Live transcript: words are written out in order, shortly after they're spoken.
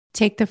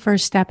take the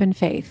first step in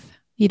faith.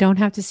 You don't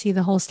have to see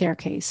the whole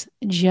staircase.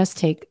 Just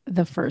take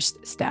the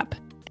first step.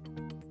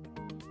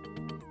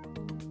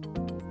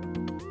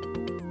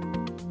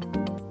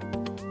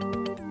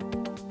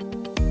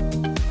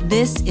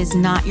 This is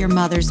not your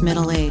mother's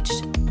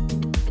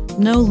middle-aged.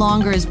 No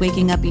longer is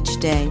waking up each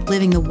day,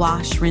 living the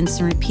wash, rinse,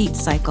 and repeat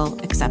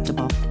cycle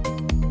acceptable.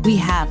 We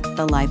have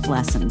the life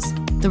lessons,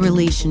 the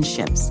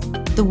relationships,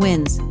 the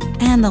wins,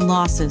 and the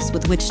losses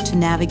with which to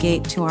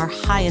navigate to our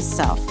highest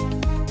self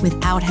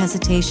without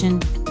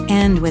hesitation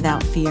and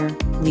without fear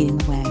leading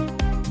the way.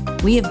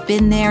 We have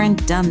been there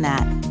and done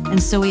that,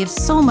 and so we have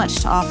so much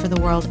to offer the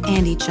world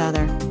and each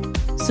other.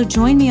 So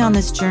join me on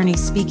this journey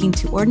speaking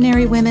to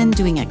ordinary women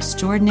doing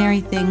extraordinary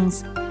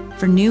things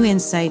for new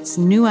insights,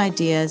 new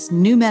ideas,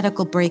 new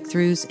medical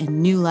breakthroughs,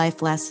 and new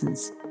life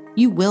lessons.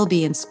 You will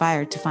be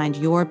inspired to find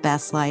your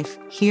best life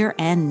here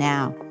and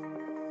now.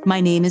 My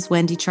name is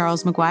Wendy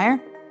Charles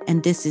McGuire,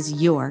 and this is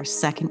your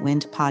Second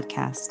Wind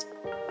podcast.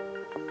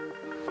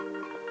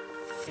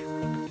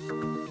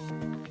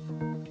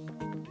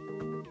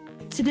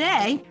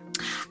 Today,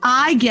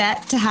 I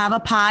get to have a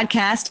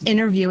podcast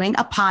interviewing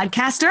a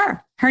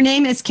podcaster. Her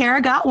name is Kara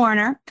Gott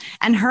Warner,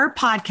 and her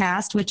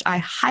podcast, which I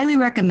highly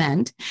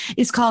recommend,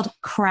 is called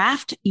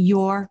Craft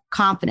Your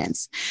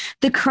Confidence.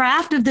 The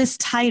craft of this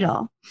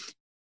title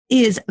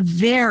is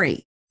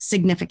very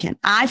significant.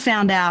 I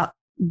found out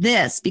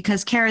this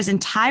because Kara's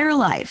entire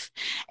life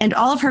and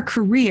all of her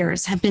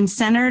careers have been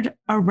centered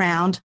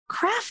around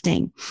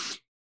crafting.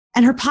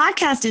 And her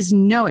podcast is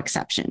no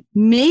exception.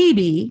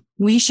 Maybe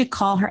we should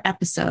call her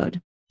episode,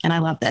 and I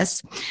love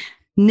this,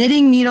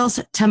 Knitting Needles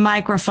to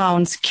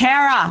Microphones.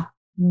 Kara,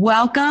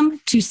 welcome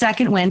to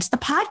Second Wind, the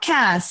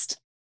podcast.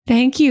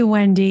 Thank you,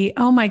 Wendy.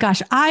 Oh my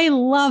gosh. I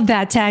love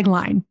that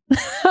tagline.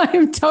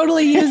 I'm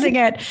totally using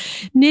it.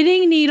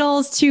 Knitting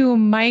needles to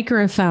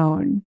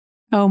microphone.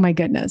 Oh my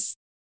goodness.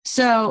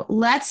 So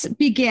let's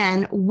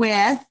begin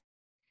with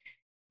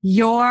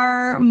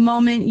your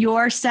moment,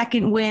 your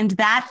second wind,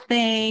 that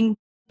thing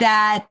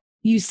that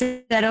you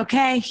said,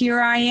 okay, here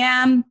I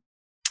am,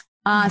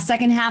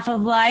 second half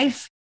of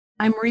life.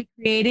 I'm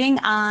recreating,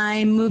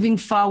 I'm moving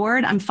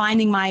forward. I'm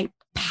finding my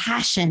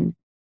passion.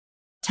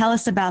 Tell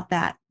us about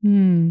that.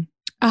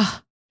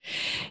 I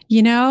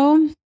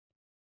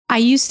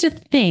used to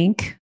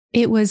think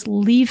it was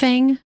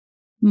leaving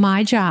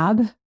my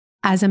job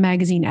as a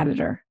magazine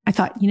editor. I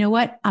thought, you know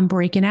what? I'm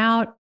breaking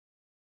out.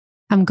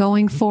 I'm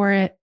going for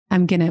it.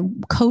 I'm going to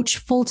coach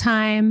full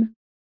time.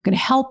 I'm going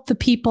to help the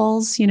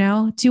peoples,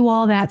 do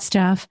all that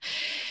stuff.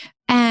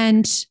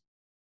 And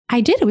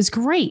I did. It was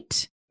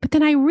great. But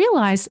then I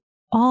realized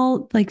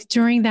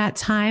during that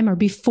time or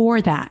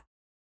before that,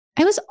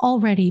 I was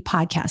already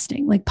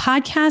podcasting.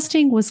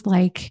 Podcasting was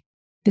like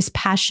this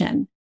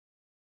passion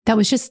that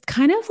was just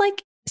kind of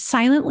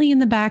silently in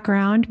the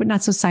background, but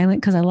not so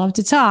silent because I love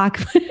to talk.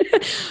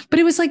 But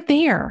it was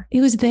there.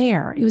 It was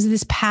there. It was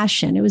this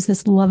passion. It was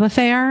this love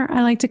affair,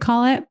 I like to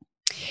call it.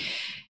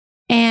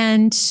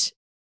 And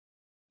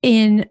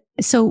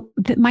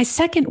my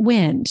second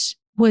wind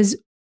was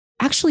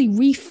actually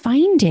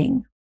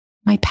refinding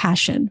my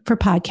passion for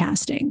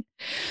podcasting.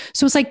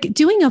 So it's like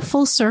doing a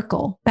full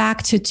circle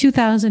back to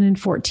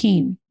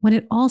 2014 when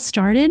it all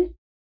started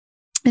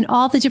and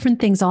all the different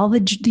things, all the,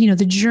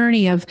 the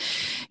journey of,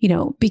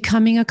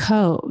 becoming a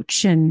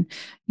coach and,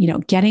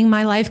 getting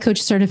my life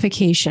coach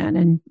certification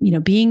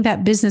and, being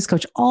that business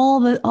coach,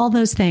 all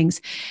those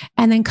things.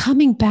 And then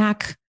coming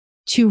back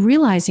to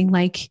realizing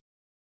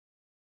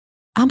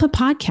I'm a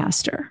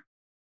podcaster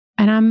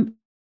and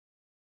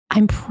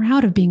I'm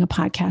proud of being a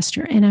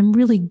podcaster and I'm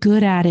really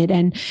good at it.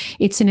 And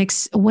it's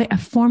a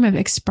form of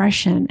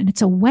expression. And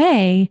it's a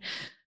way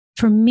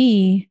for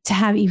me to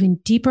have even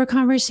deeper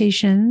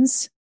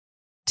conversations,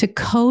 to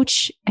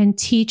coach and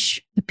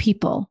teach the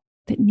people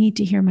that need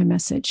to hear my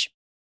message.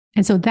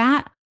 And so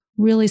that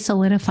really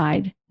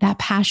solidified that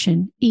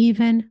passion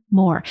even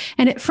more.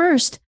 And at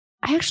first,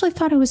 I actually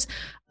thought it was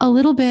a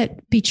little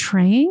bit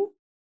betraying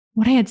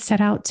what I had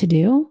set out to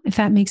do, if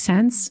that makes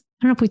sense. I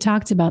don't know if we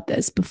talked about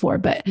this before,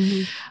 but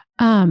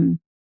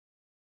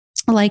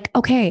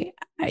okay,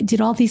 I did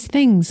all these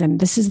things and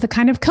this is the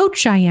kind of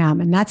coach I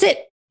am and that's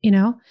it,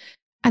 and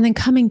then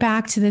coming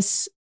back to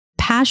this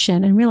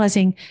passion and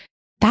realizing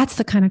that's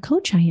the kind of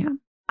coach I am.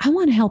 I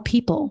want to help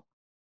people.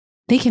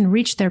 They can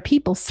reach their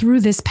people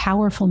through this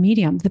powerful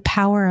medium, the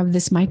power of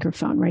this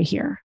microphone right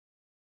here.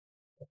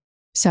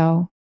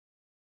 So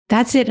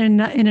that's it in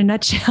a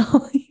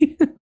nutshell.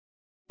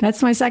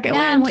 That's my second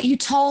one. And what you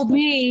told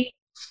me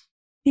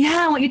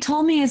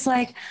is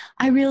I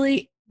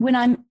really, when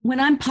I'm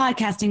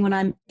podcasting, when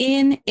I'm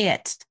in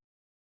it,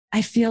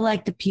 I feel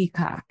like the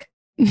peacock.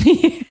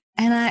 and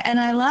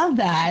I love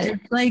that.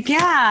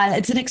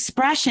 It's an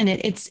expression.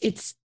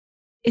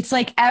 It's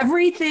like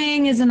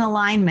everything is in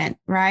alignment,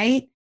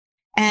 right?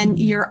 And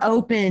you're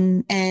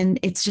open and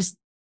it's just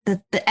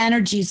the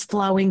energy's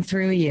flowing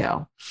through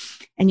you.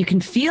 And you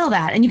can feel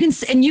that. And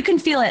you can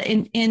feel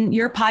it in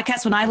your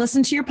podcast. When I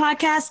listen to your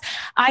podcast,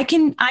 I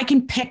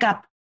can pick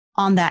up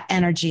on that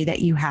energy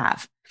that you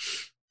have.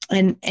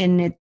 And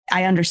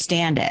I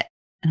understand it.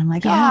 And I'm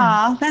like,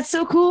 Yeah. oh, that's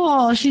so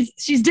cool.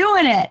 She's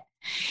doing it.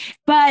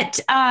 But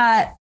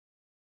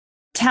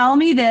tell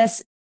me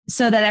this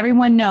so that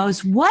everyone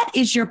knows, what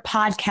is your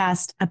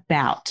podcast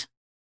about?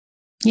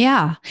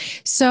 Yeah.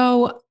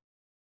 So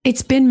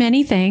it's been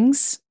many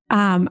things.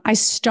 I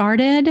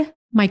started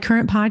my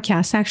current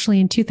podcast actually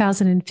in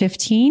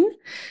 2015.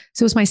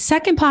 So it was my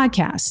second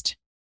podcast.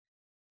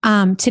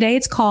 Today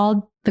it's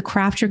called the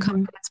Craft Your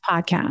Confidence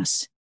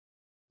Podcast.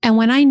 And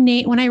when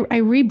I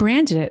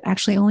rebranded it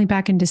actually only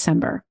back in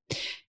December,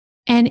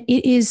 and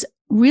it is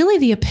really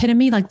the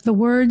epitome, like the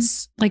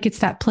words, like it's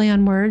that play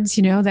on words,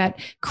 that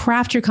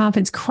craft your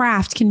confidence.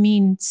 Craft can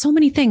mean so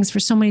many things for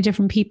so many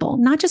different people,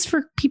 not just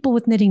for people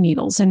with knitting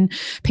needles and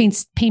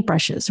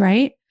paintbrushes,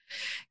 right?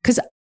 Because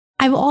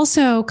I've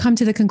also come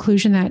to the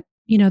conclusion that,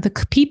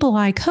 the people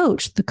I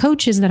coach, the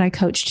coaches that I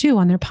coach too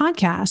on their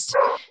podcast,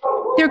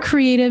 they're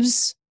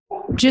creatives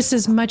just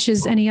as much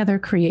as any other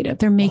creative.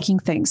 They're making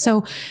things.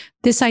 So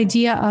this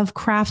idea of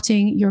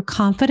crafting your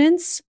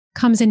confidence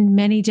comes in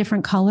many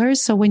different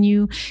colors. So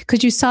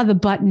because you saw the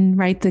button,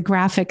 right? The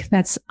graphic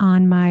that's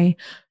on my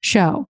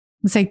show.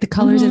 It's like the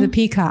colors of the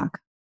peacock,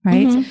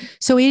 right?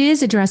 So it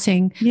is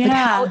addressing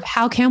like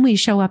how can we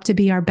show up to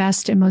be our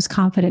best and most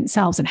confident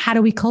selves? And how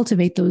do we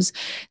cultivate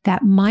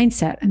that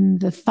mindset and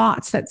the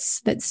thoughts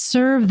that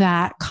serve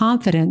that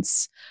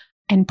confidence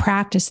and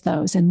practice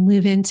those and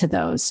live into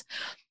those?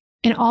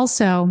 And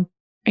also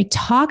I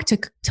talk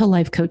to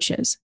life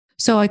coaches.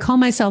 So I call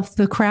myself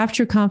the Craft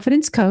Your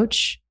Confidence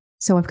Coach.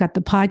 So I've got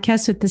the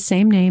podcast with the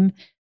same name,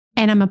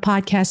 and I'm a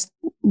podcast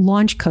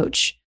launch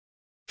coach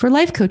for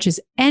life coaches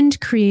and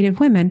creative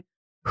women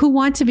who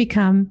want to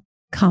become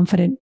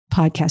confident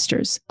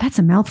podcasters. That's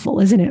a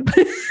mouthful, isn't it?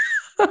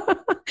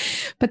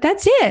 But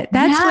that's it.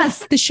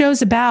 That's what the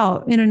show's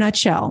about in a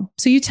nutshell.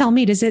 So you tell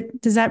me, does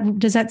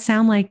that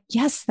sound like,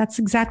 yes, that's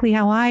exactly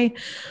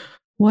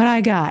what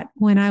I got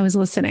when I was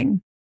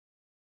listening?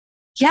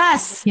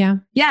 Yes. Yeah.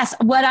 Yes.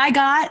 What I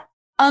got,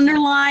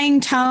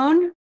 underlying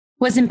tone,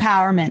 was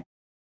empowerment.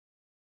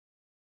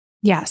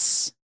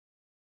 Yes.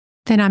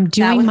 Then I'm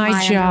doing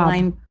my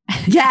job.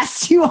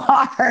 Yes, you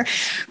are.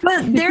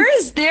 But there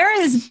has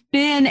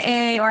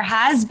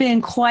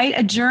been quite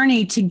a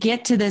journey to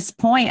get to this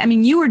point. I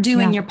mean, you were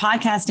doing your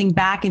podcasting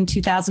back in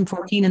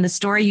 2014, and the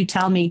story you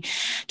told me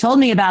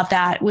about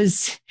that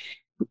was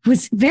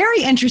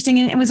very interesting.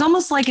 And it was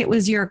almost like it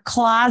was your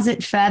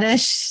closet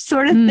fetish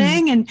sort of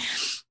thing. And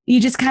you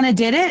just kind of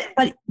did it,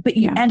 but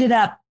you ended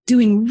up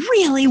doing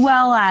really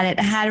well at it,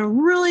 had a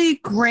really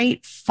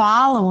great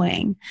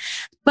following.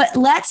 But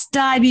let's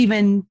dive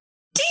even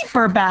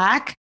deeper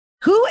back.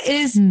 Who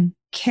is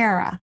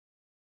Kara?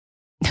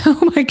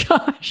 Oh my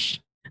gosh.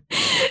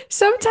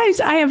 Sometimes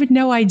I have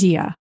no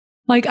idea.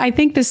 Like, I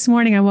think this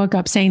morning I woke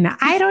up saying that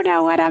I don't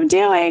know what I'm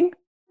doing.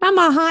 I'm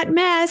a hot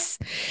mess.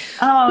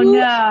 Oh,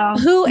 no.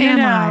 Who am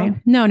I?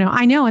 No,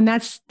 I know. And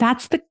that's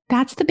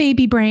the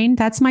baby brain.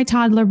 That's my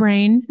toddler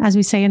brain, as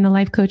we say in the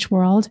life coach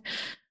world,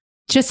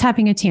 just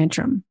having a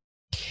tantrum.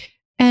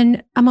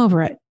 And I'm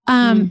over it.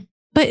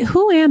 But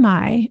who am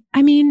I?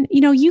 I mean,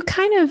 you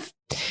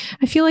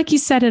I feel like you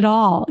said it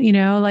all,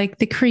 like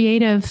the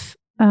creative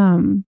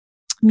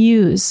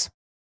muse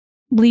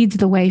leads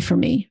the way for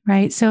me,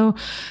 right? So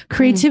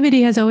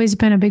creativity has always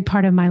been a big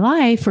part of my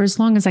life for as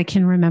long as I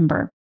can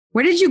remember.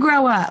 Where did you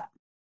grow up?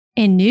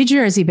 In New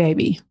Jersey,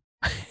 baby.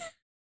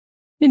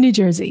 In New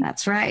Jersey.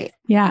 That's right.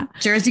 Yeah.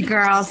 Jersey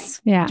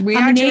girls. Yeah. We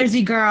are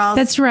Jersey girls.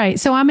 That's right.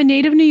 So I'm a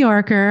native New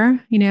Yorker,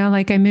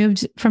 like I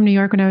moved from New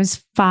York when I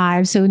was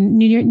 5. So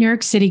New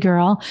York City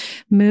girl,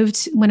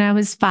 moved when I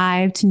was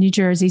 5 to New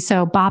Jersey.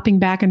 So bopping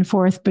back and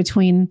forth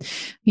between,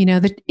 in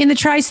the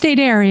tri-state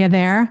area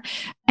there.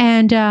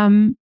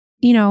 And,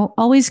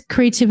 always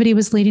creativity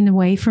was leading the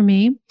way for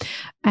me,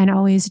 and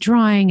always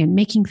drawing and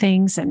making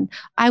things. And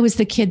I was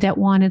the kid that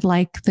wanted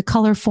like the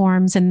color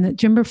forms and do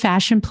you remember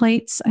fashion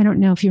plates? I don't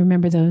know if you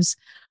remember those.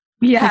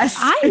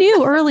 Yes. Like, I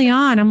knew early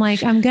on, I'm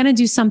like, I'm going to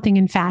do something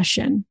in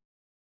fashion.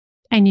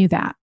 I knew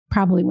that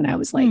probably when I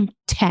was like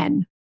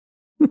 10.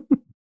 I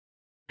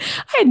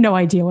had no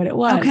idea what it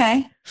was.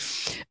 Okay.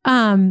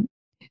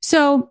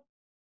 So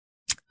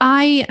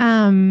I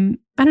don't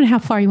know how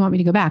far you want me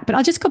to go back, but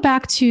I'll just go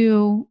back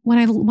to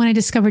when I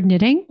discovered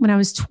knitting when I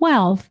was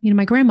 12.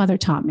 My grandmother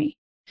taught me,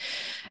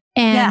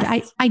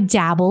 and I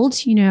dabbled,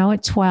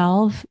 at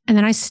 12, and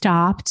then I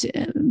stopped.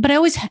 But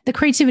the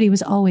creativity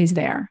was always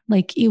there.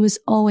 Like it was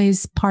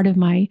always part of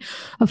my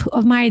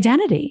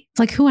identity. It's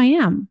like who I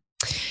am.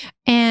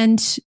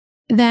 And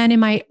then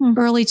in my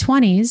early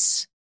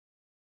 20s,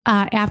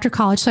 after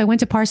college, so I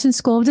went to Parsons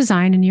School of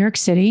Design in New York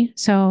City.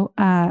 So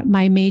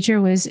my major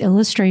was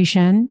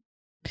illustration.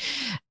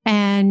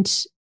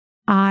 And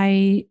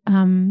I,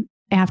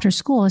 after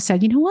school, I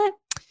said, you know what?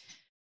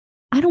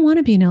 I don't want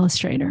to be an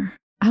illustrator.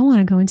 I want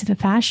to go into the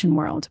fashion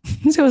world.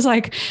 So it was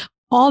like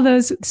all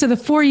those. So the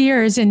 4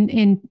 years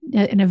in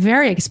a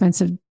very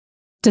expensive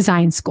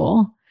design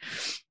school,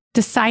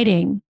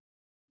 deciding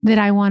that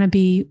I'm going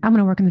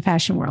to work in the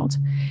fashion world.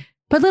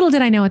 But little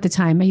did I know at the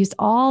time, I used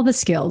all the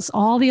skills,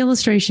 all the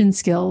illustration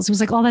skills. It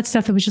was like all that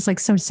stuff that was just like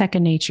so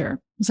second nature. It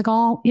was like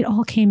it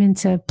all came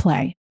into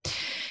play.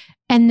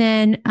 And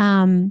then,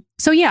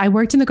 so yeah, I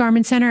worked in the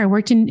Garment Center. I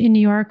worked in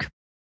New York,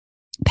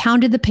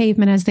 pounded the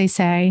pavement, as they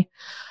say.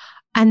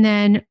 And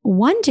then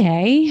one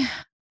day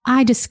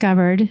I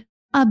discovered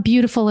a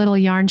beautiful little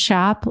yarn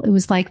shop. It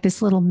was like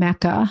this little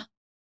mecca.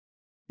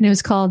 And it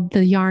was called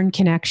the Yarn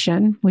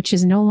Connection, which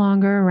is no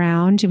longer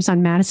around. It was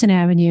on Madison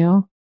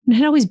Avenue. It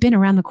had always been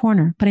around the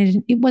corner, but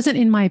it wasn't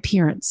in my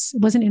appearance.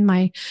 It wasn't in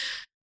my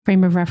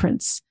frame of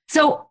reference.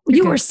 So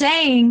you were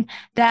saying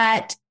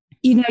that,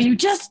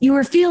 you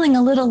were feeling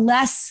a little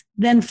less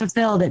than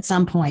fulfilled at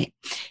some point.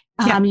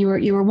 Yeah.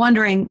 You were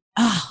wondering,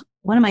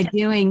 what am I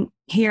doing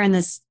here in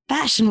this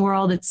fashion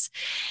world?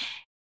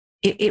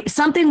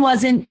 Something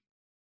wasn't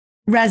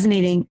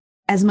resonating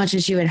as much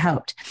as you had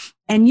hoped.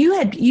 And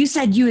you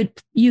said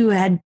you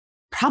had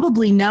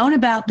probably known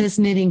about this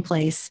knitting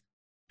place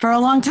for a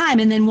long time.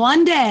 And then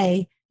one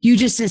day you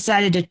just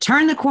decided to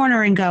turn the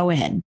corner and go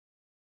in.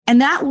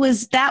 And that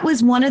was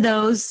one of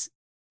those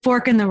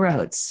fork in the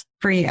roads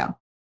for you.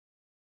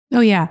 Oh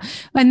yeah.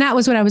 And that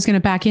was what I was going to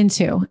back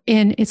into.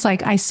 And it's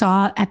like, I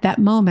saw at that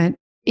moment,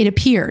 it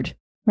appeared,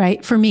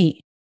 right? For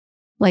me,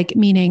 like,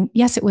 meaning,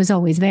 yes, it was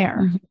always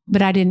there,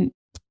 but I didn't,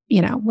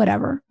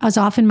 whatever. I was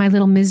off in my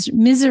little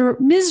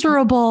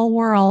miserable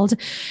world,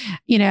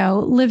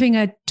 living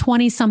a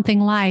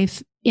 20-something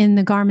life in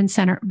the Garment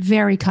Center,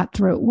 very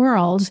cutthroat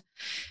world,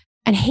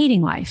 and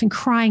hating life and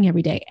crying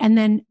every day. And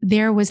then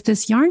there was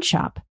this yarn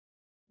shop,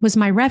 was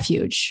my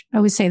refuge. I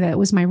would say that it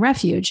was my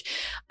refuge.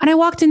 And I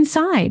walked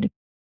inside,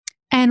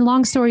 and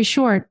long story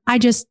short, I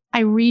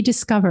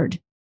rediscovered.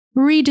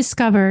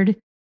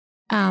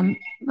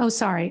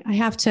 Sorry. I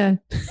have to,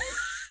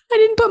 I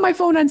didn't put my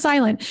phone on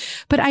silent,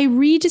 but I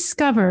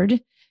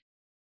rediscovered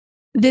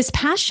this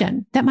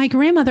passion that my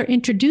grandmother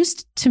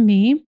introduced to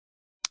me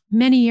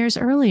many years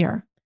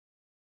earlier.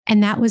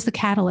 And that was the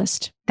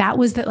catalyst. That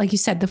was like you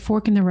said, the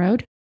fork in the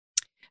road,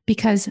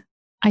 because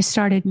I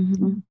started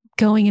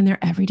going in there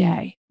every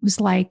day. It was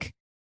like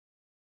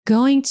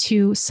going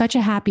to such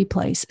a happy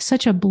place,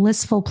 such a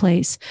blissful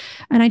place.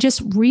 And I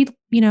just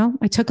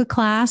I took a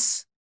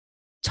class,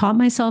 taught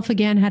myself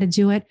again how to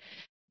do it.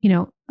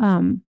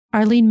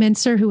 Arlene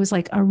Mincer, who was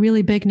like a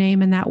really big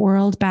name in that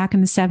world back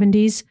in the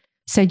 70s,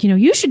 said,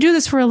 you should do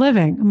this for a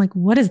living. I'm like,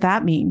 what does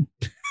that mean?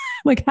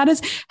 Like,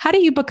 how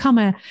do you become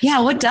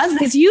what does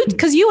this?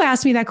 Because you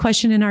asked me that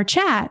question in our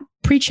chat,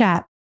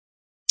 pre-chat.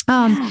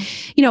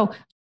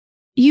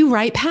 You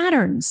write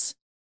patterns.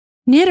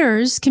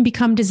 Knitters can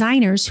become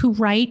designers who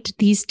write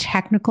these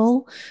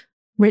technical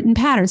written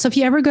patterns. So if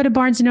you ever go to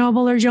Barnes &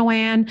 Noble or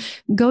Joann,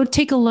 go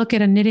take a look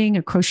at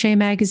a crochet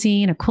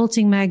magazine, a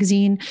quilting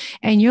magazine,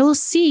 and you'll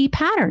see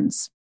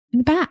patterns in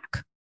the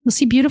back. You'll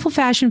see beautiful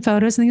fashion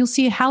photos, and then you'll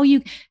see how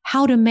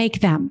to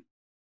make them.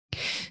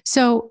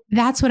 So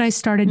that's what I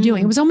started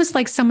doing. It was almost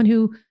like someone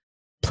who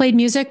played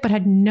music, but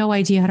had no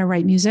idea how to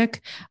write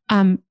music.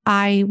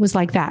 I was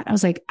like that.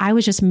 I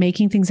was just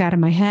making things out of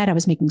my head. I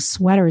was making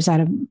sweaters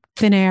out of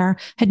thin air,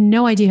 had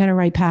no idea how to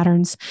write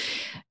patterns.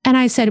 And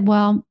I said,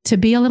 well, to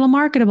be a little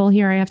marketable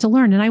here, I have to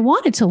learn. And I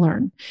wanted to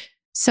learn.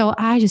 So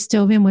I just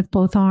dove in with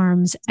both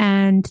arms.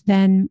 And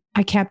then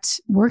I kept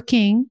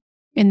working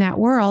in that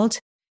world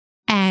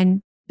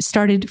and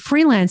started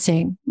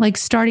freelancing, like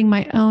starting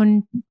my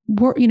own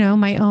work,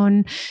 my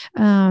own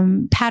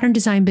pattern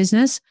design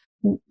business.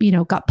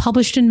 Got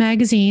published in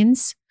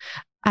magazines.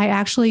 I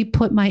actually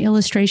put my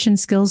illustration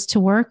skills to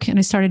work, and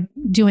I started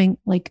doing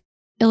like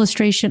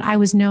illustration. I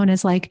was known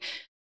as like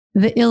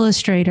the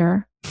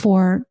illustrator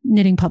for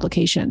knitting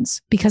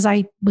publications because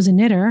I was a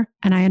knitter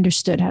and I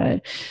understood how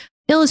to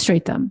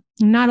illustrate them.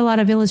 Not a lot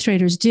of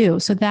illustrators do.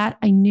 So that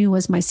I knew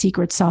was my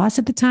secret sauce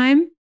at the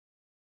time.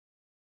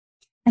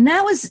 And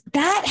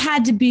that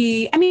had to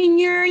be,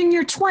 you're in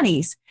your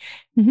 20s.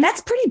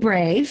 That's pretty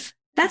brave.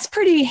 That's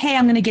pretty, hey,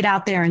 I'm going to get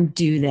out there and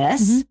do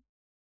this.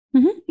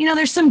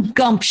 There's some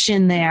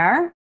gumption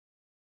there.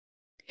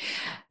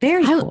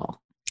 Very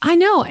cool. I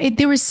know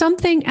there was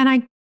something,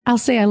 and I'll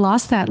say I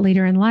lost that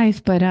later in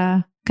life, but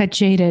got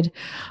jaded.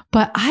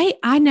 But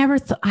I never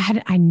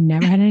had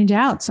any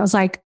doubts. I was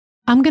like,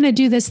 I'm going to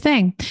do this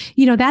thing.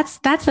 That's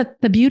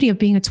the beauty of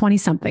being a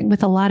 20-something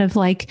with a lot of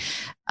like,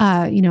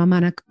 I'm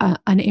on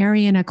an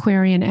Arian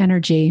Aquarian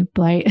energy,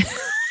 right?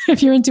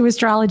 If you're into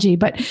astrology,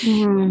 but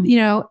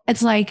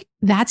it's like,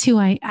 that's who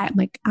I'm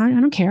like, I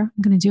don't care.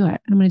 I'm going to do it.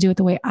 I'm going to do it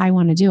the way I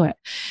want to do it.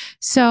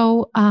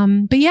 So,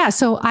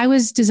 so I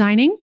was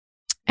designing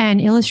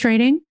and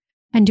illustrating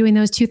and doing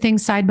those two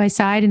things side by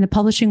side in the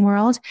publishing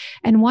world.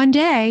 And one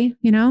day,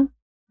 I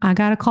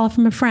got a call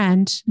from a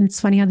friend, and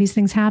it's funny how these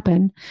things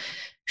happen.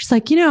 She's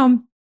like,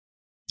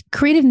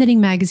 Creative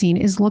Knitting Magazine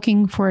is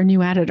looking for a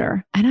new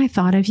editor. And I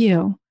thought of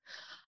you,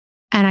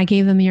 and I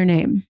gave them your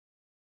name.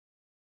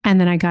 And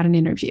then I got an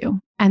interview,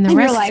 and the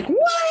rest. You're like,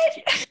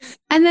 what?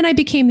 And then I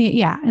became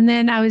became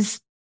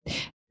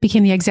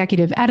the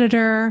executive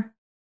editor.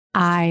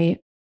 I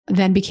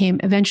then became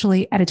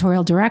eventually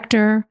editorial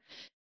director.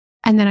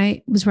 And then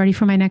I was ready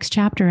for my next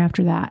chapter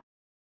after that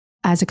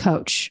as a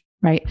coach,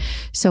 right?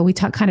 So we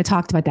kind of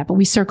talked about that, but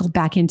we circled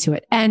back into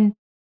it. And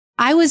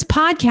I was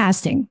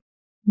podcasting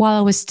while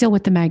I was still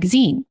with the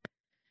magazine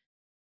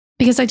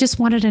because I just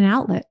wanted an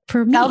outlet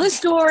for me. Tell the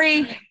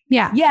story.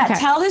 Yeah. Yeah. Okay.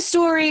 Tell the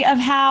story of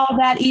how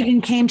that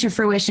even came to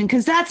fruition,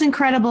 because that's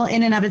incredible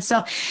in and of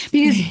itself.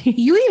 Because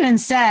you even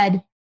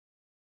said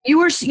you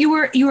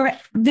were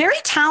very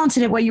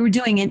talented at what you were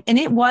doing. And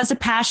it was a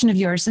passion of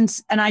yours.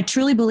 And I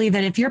truly believe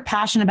that if you're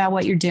passionate about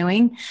what you're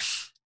doing,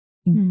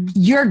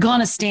 you're going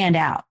to stand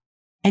out.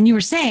 And you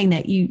were saying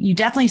that you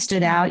definitely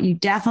stood out. You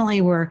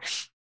definitely were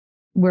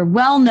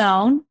well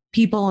known.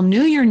 People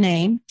knew your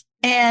name,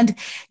 and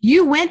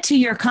you went to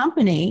your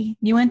company,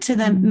 you went to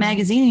the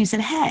magazine and you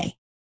said, hey,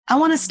 I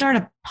want to start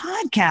a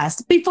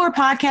podcast, before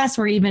podcasts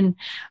were even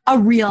a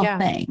real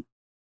thing.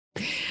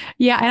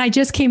 Yeah. And I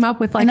just came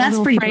up with like, and that's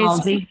a little pretty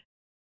ballsy.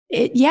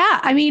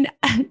 I mean,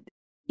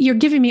 you're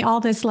giving me all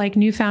this like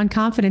newfound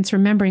confidence,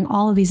 remembering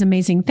all of these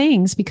amazing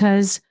things,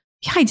 because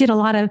I did a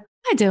lot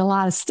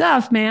of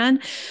stuff, man.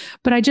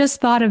 But I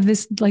just thought of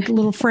this like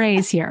little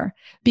phrase here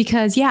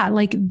because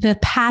like the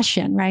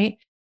passion, right?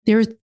 There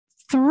are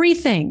 3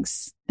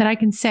 things that I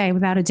can say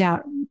without a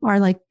doubt are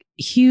like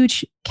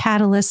huge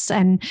catalysts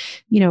and,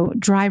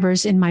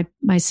 drivers in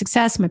my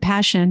success, my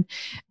passion,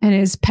 and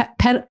is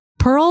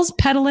pearls,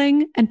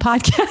 pedaling, and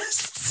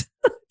podcasts.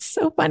 It's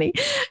so funny.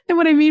 And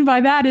what I mean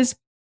by that is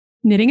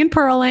knitting and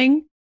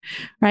purling,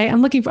 right? I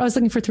was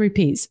looking for 3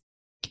 P's.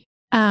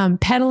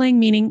 Pedaling,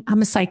 meaning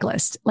I'm a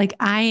cyclist. Like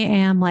I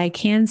am like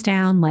hands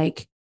down,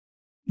 like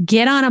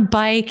get on a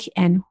bike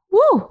and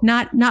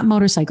not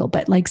motorcycle,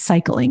 but like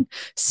cycling,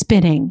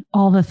 spinning,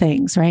 all the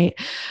things. Right.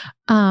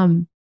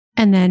 And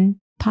then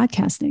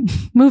podcasting,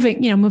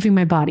 moving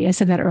my body. I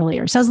said that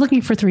earlier. So I was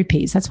looking for 3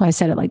 P's. That's why I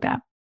said it like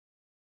that.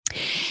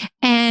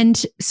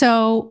 And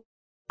so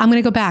I'm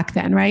going to go back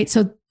then. Right.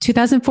 So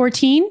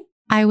 2014,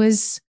 I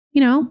was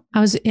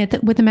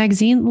with the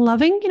magazine,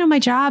 loving, my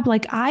job.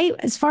 Like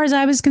as far as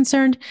I was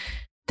concerned,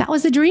 that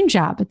was a dream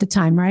job at the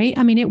time, right?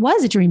 I mean, it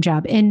was a dream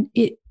job, and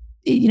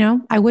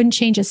I wouldn't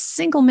change a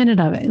single minute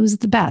of it. It was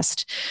the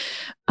best.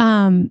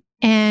 And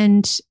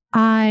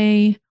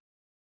I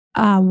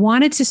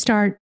wanted to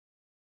start,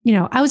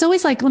 I was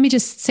always like, let me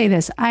just say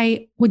this.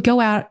 I would go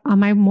out on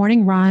my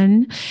morning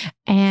run,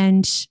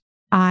 and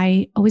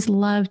I always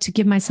loved to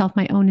give myself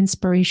my own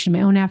inspiration,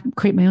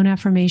 create my own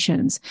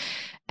affirmations.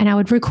 And I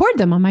would record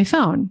them on my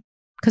phone,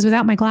 because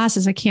without my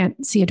glasses, I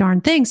can't see a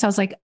darn thing. So I was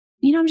like,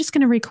 I'm just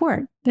going to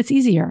record. That's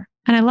easier.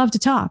 And I love to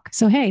talk.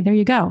 So, hey, there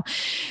you go.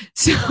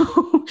 So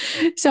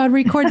I'd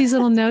record these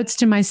little notes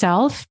to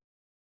myself.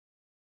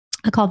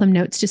 I call them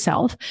notes to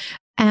self.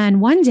 And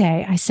one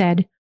day I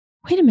said,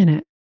 wait a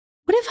minute,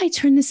 what if I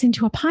turn this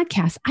into a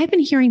podcast? I've been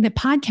hearing that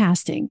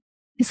podcasting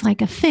is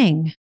like a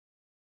thing.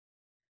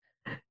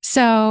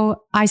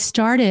 So I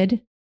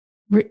started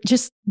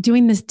just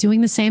doing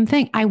the same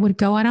thing. I would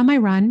go out on my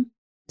run.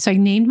 So I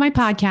named my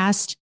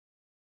podcast,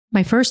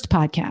 my first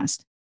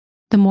podcast,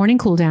 The Morning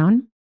Cool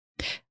Down,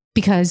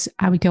 because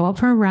I would go out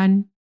for a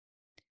run,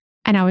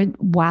 and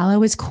while I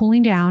was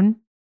cooling down,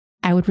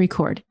 I would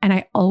record. And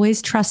I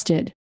always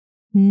trusted,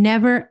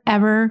 never,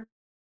 ever,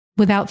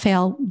 without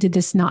fail, did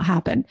this not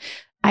happen.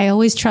 I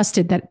always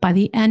trusted that by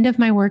the end of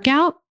my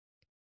workout,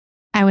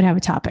 I would have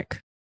a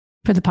topic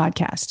for the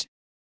podcast.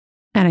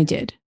 And I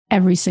did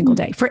every single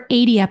day for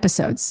 80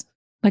 episodes.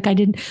 Like I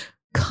did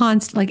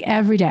like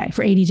every day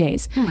for 80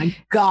 days. Oh my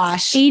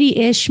gosh.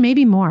 80-ish,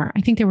 maybe more.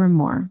 I think there were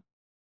more.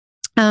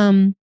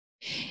 And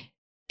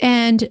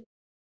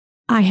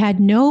I had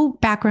no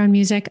background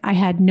music. I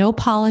had no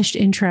polished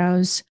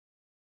intros.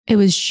 It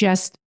was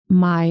just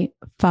my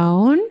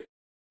phone,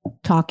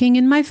 talking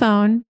in my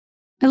phone.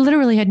 I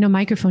literally had no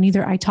microphone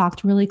either. I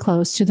talked really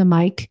close to the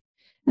mic,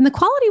 and the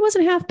quality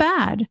wasn't half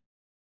bad.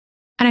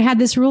 And I had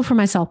this rule for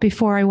myself: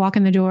 before I walk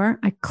in the door,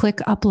 I click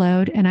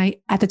upload. And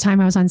at the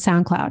time I was on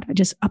SoundCloud. I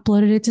just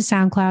uploaded it to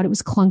SoundCloud. It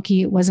was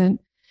clunky. It wasn't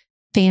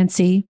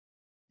fancy.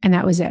 And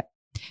that was it.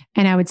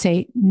 And I would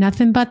say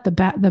nothing but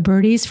the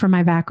birdies for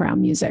my background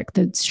music,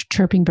 the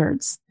chirping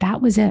birds.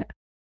 That was it.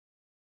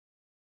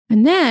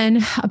 And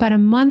then about a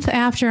month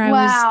after that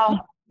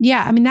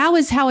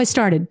was how I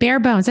started.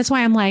 Bare bones. That's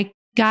why I'm like,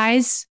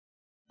 guys,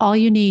 all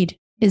you need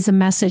is a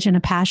message and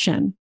a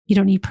passion. You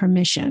don't need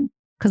permission.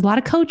 Because a lot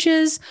of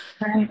coaches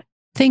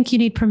think you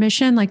need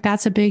permission. Like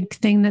that's a big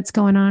thing that's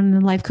going on in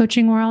the life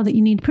coaching world, that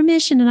you need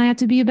permission, and I have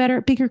to be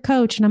bigger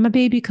coach, and I'm a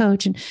baby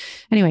coach. And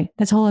anyway,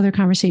 that's a whole other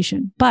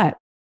conversation. But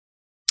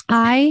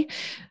I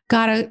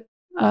got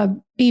a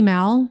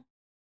email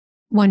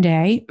one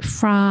day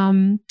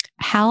from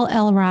Hal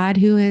Elrod,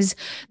 who is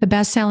the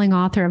best-selling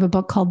author of a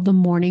book called The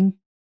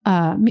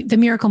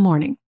Miracle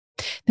Morning.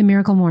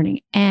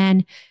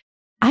 And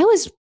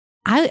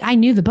I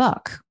knew the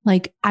book.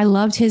 Like I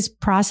loved his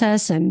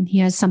process, and he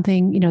has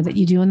something, that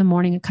you do in the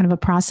morning, kind of a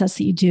process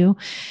that you do.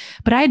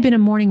 But I had been a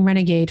morning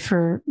renegade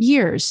for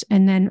years.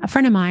 And then a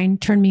friend of mine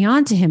turned me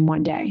on to him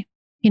one day,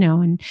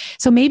 and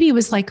so maybe it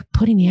was like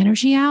putting the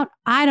energy out.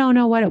 I don't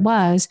know what it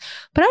was,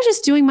 but I was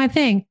just doing my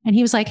thing. And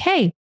he was like,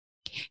 hey,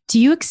 do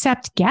you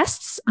accept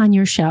guests on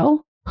your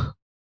show?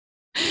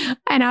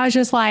 And I was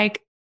just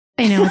like,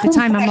 at the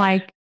time I'm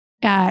like,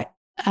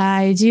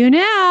 I do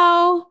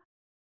now.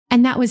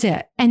 And that was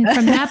it. And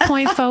from that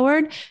point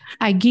forward,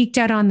 I geeked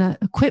out on the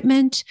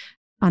equipment,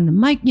 on the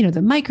mic,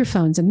 the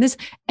microphones and this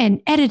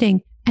and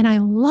editing. And I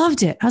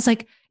loved it. I was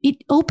like,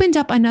 it opened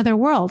up another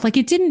world. Like,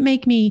 it didn't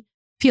make me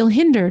feel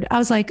hindered. I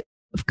was like,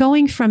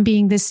 going from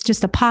being this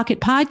just a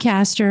pocket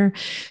podcaster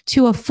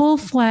to a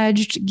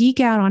full-fledged geek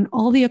out on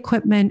all the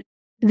equipment.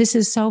 This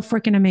is so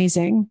freaking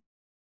amazing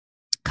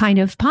kind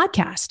of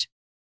podcast.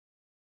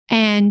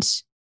 And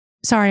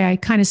sorry, I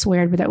kind of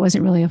sweared, but that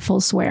wasn't really a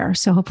full swear.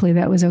 So hopefully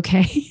that was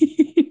okay.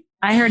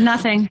 I heard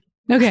nothing.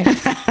 Okay.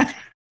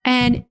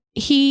 And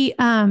he,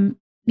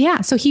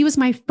 so he was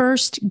my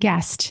first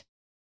guest.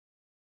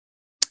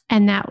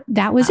 And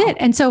that was it.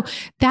 And so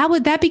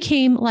that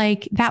became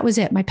like, that was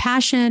it. My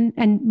passion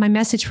and my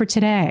message for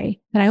today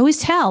that I always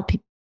tell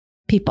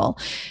people,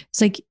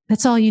 it's like,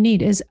 that's all you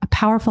need is a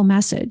powerful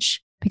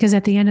message. Because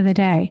at the end of the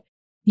day,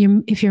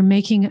 you're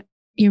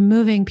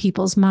moving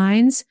people's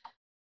minds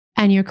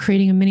and you're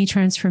creating a mini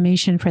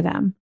transformation for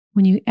them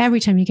every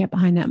time you get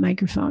behind that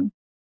microphone.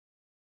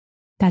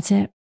 That's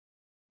it.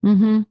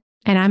 Mm-hmm.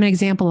 And I'm an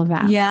example of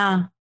that.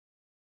 Yeah.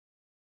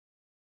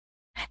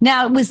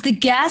 Now, was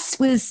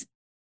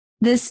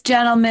this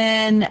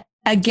gentleman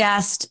a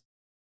guest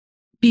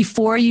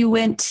before you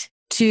went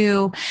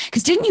to,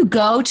 because didn't you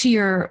go to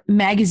your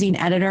magazine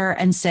editor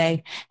and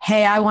say,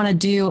 hey, I want to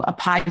do a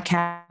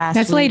podcast.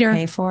 That's later.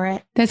 Pay for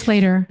it. That's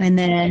later. And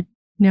then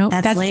no,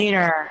 that's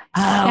later.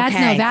 Oh,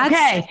 okay. That's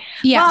okay.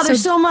 Yeah. Wow,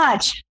 there's so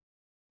much.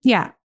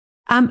 Yeah.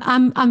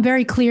 I'm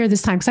very clear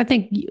this time. Cause I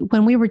think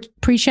when we were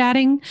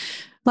pre-chatting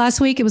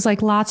last week, it was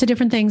like lots of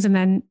different things. And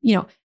then,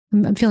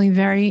 I'm feeling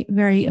very,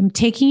 very, I'm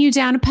taking you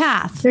down a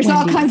path. There's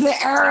Wendy. All kinds of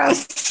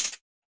arrows.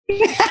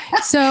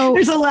 So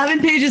there's 11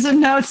 pages of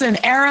notes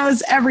and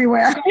arrows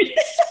everywhere.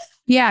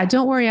 Yeah.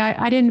 Don't worry.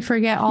 I didn't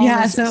forget all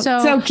this.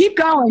 So keep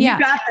going. Yeah.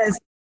 You got this.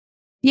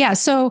 Yeah.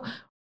 So,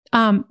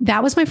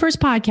 that was my first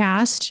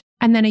podcast.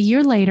 And then a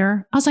year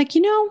later, I was like,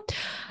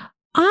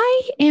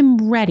 I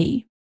am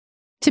ready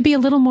to be a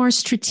little more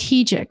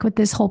strategic with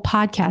this whole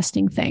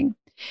podcasting thing.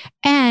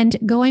 And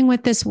going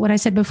with this, what I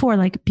said before,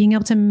 like being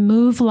able to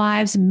move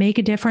lives and make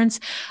a difference.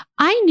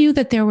 I knew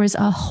that there was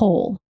a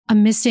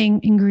missing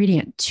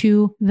ingredient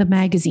to the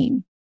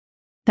magazine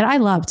that I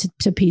loved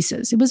to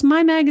pieces. It was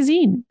my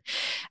magazine.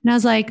 And I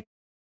was like,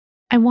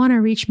 I want to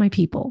reach my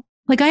people.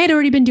 Like, I had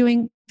already been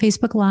doing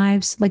Facebook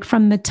Lives, like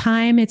from the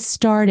time it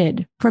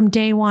started, from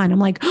day one. I'm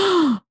like,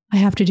 oh, I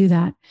have to do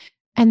that.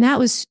 And that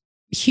was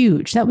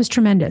huge. That was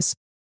tremendous.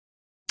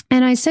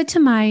 And I said to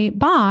my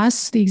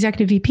boss, the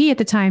executive VP at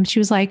the time, she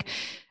was like,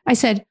 I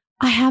said,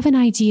 I have an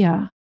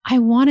idea. I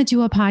want to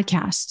do a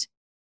podcast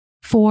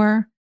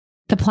for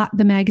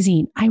the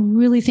magazine. I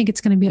really think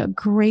it's going to be a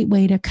great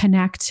way to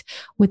connect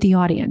with the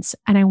audience.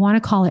 And I want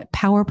to call it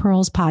Power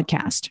Pearls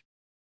Podcast.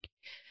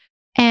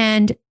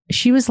 And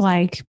she was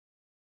like,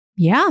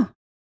 yeah,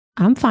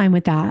 I'm fine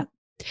with that.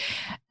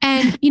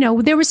 And,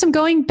 there was some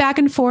going back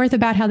and forth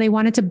about how they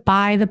wanted to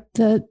buy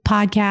the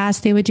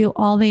podcast. They would do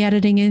all the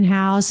editing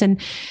in-house.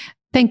 And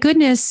thank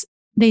goodness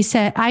they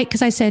said,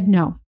 because I said,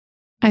 no,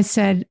 I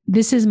said,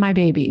 this is my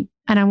baby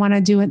and I want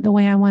to do it the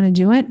way I want to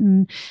do it.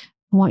 And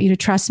I want you to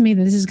trust me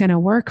that this is going to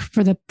work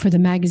for the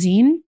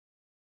magazine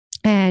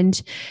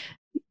and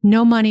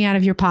no money out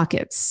of your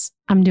pockets.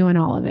 I'm doing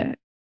all of it.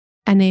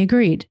 And they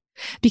agreed.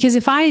 Because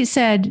if I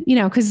said,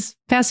 because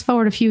fast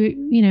forward a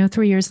few,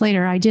 3 years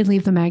later, I did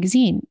leave the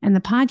magazine and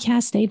the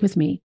podcast stayed with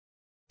me.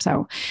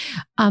 So,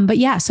 but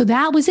yeah, so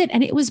that was it.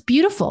 And it was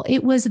beautiful.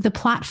 It was the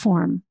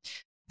platform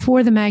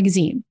for the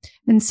magazine.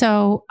 And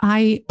so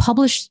I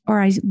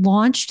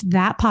launched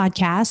that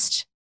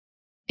podcast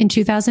in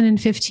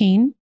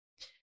 2015.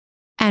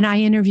 And I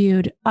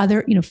interviewed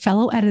other,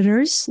 fellow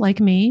editors like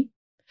me,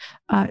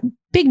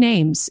 big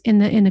names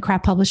in the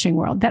craft publishing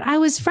world that I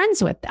was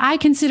friends with. I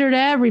considered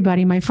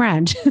everybody my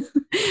friend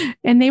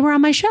and they were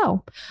on my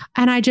show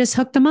and I just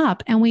hooked them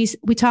up. And we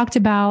talked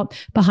about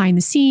behind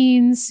the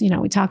scenes,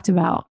 we talked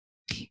about,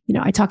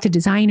 I talked to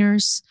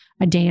designers,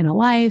 a day in a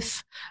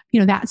life,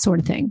 that sort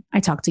of thing. I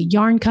talked to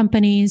yarn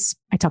companies.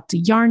 I talked to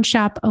yarn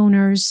shop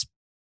owners.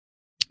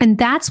 And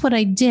that's what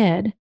I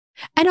did.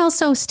 And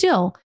also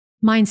still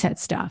mindset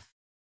stuff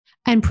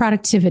and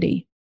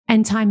productivity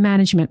and time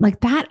management. Like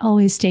that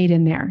always stayed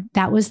in there.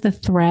 That was the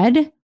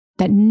thread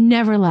that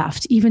never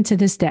left, even to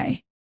this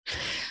day.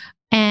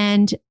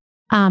 And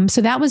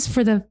so that was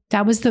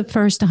the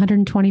first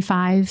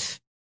 125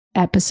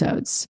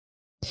 episodes.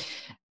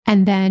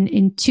 And then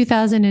in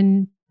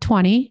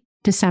 2020,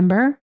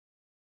 December,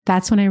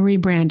 that's when I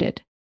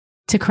rebranded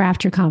to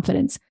Craft Your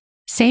Confidence.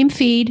 Same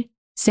feed,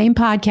 same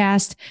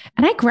podcast.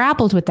 And I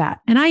grappled with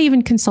that. And I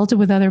even consulted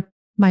with other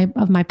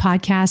of my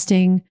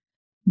podcasting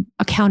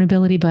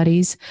accountability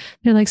buddies.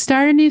 They're like,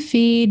 start a new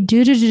feed,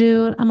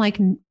 do. I'm like,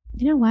 you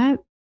know what?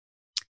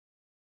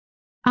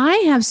 I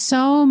have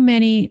so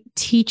many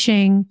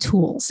teaching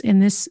tools in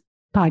this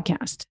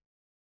podcast.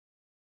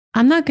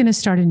 I'm not going to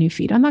start a new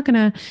feed. I'm not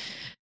going to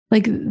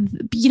Like,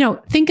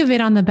 think of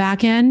it on the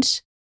back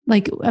end.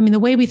 Like, I mean, the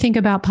way we think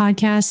about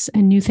podcasts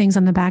and new things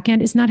on the back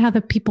end is not how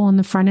the people on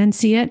the front end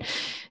see it.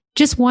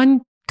 Just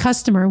one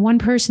customer, one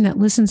person that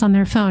listens on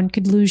their phone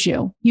could lose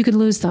you. You could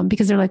lose them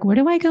because they're like, where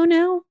do I go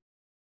now?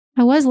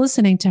 I was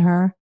listening to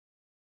her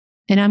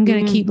and I'm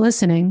going to keep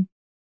listening.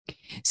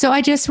 So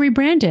I just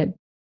rebranded,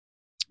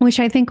 which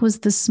I think was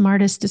the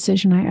smartest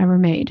decision I ever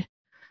made.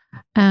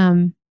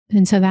 And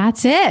so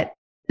that's it.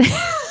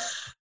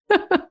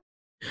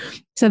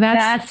 So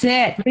that's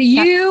it.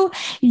 I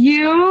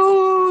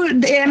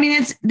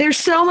mean, there's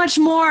so much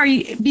more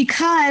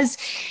because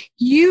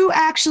you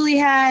actually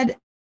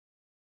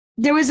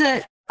there was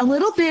a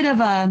little bit of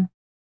a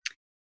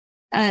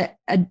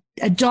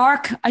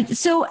dark.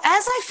 So as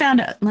I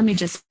found out, let me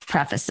just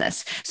preface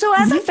this. So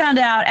as I found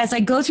out, as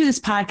I go through this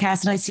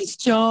podcast and I see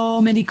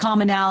so many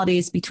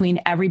commonalities between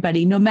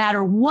everybody, no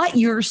matter what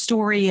your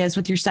story is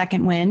with your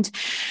second wind,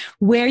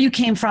 where you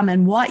came from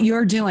and what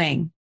you're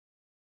doing,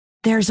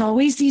 there's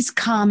always these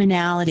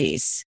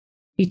commonalities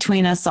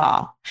between us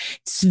all.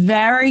 It's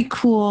very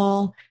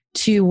cool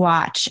to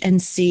watch and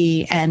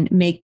see and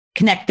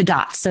connect the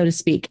dots, so to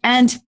speak.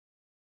 And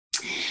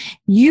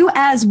you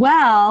as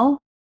well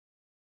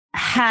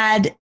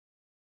had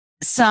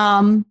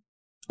a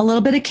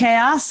little bit of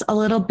chaos, a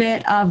little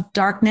bit of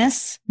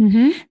darkness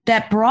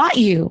that brought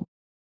you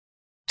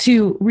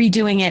to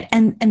redoing it.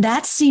 And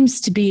that seems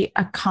to be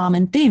a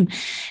common theme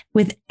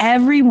with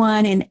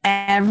everyone in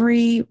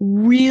every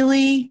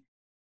really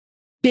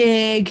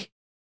big,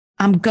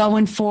 I'm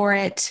going for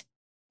it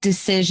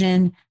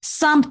decision.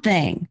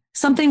 Something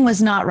was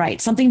not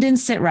right. Something didn't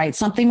sit right.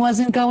 Something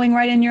wasn't going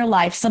right in your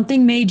life.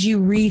 Something made you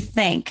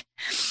rethink.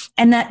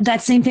 And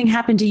that same thing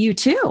happened to you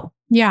too.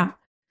 Yeah.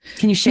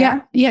 Can you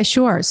share? Yeah,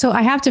 sure. So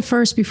I have to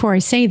first, before I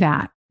say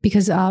that,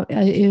 because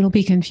it'll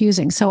be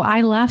confusing. So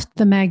I left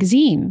the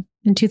magazine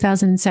in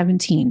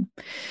 2017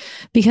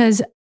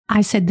 because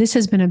I said, this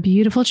has been a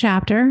beautiful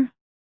chapter.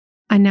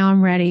 And now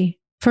I'm ready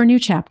for a new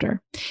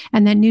chapter.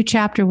 And that new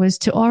chapter was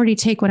to already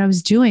take what I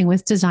was doing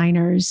with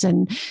designers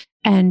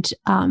and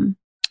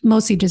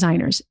mostly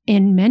designers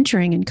in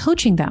mentoring and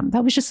coaching them.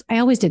 That was just, I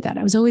always did that.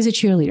 I was always a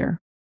cheerleader.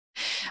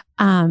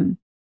 And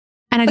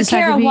I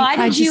decided, Kara, why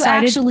did you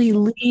actually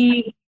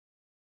leave?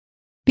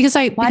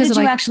 Why did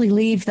you actually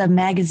leave the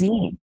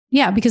magazine?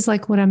 Yeah, because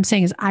like what I'm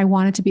saying is I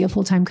wanted to be a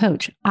full-time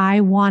coach.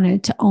 I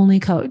wanted to only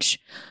coach.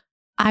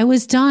 I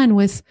was done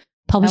with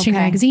publishing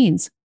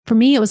magazines. For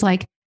me, it was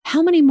like,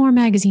 how many more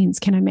magazines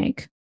can I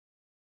make?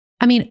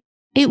 I mean,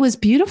 it was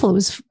beautiful. It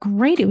was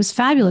great. It was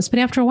fabulous. But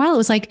after a while, it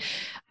was like,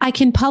 I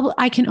can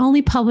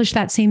only publish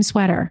that same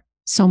sweater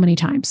so many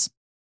times.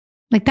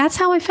 Like, that's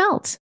how I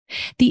felt.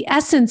 The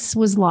essence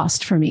was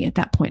lost for me at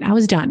that point. I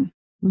was done.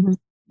 And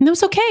it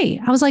was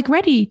okay. I was like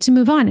ready to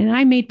move on. And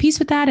I made peace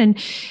with that.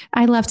 And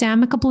I left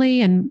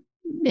amicably, and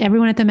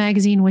everyone at the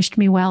magazine wished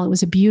me well. It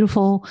was a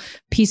beautiful,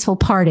 peaceful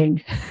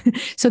parting.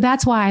 So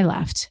that's why I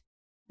left.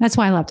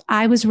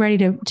 I was ready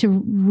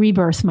to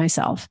rebirth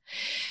myself.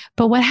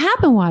 But what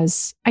happened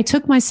was I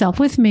took myself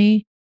with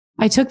me.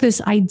 I took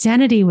this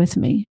identity with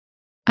me.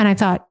 And I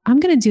thought, I'm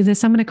going to do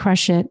this. I'm going to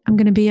crush it. I'm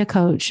going to be a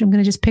coach. I'm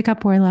going to just pick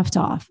up where I left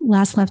off.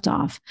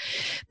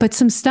 But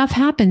some stuff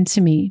happened to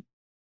me.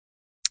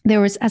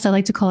 There was, as I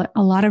like to call it,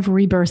 a lot of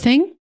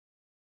rebirthing,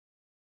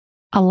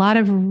 a lot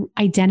of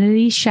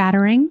identity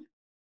shattering,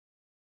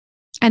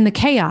 and the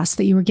chaos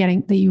that you were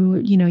getting, that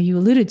you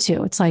alluded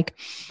to. It's like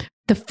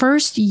the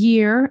first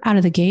year out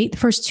of the gate, the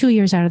first 2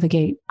 years out of the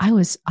gate, I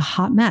was a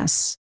hot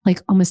mess, like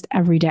almost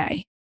every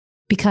day,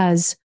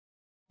 because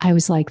I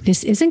was like,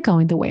 this isn't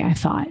going the way I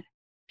thought.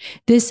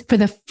 This, for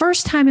the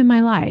first time in my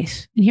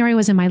life, and here I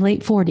was in my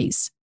late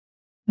 40s,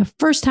 the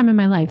first time in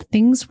my life,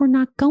 things were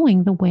not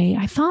going the way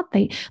I thought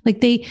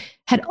they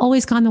had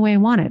always gone the way I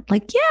wanted.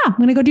 Like, yeah, I'm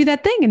going to go do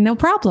that thing and no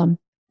problem.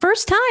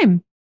 First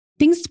time,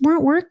 things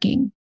weren't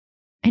working.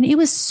 And it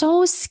was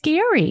so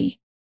scary.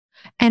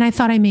 And I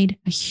thought I made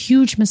a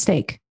huge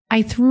mistake.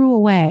 I threw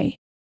away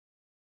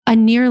a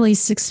nearly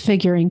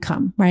 6-figure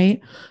income, right?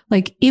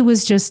 Like, it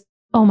was just,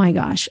 oh my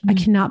gosh, I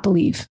cannot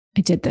believe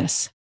I did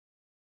this.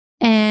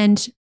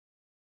 And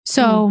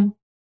so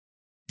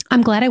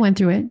I'm glad I went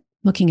through it,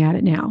 looking at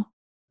it now,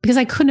 because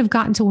I couldn't have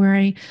gotten to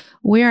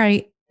where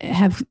I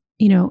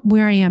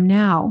am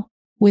now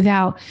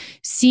without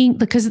seeing,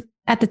 because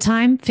at the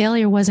time,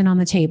 failure wasn't on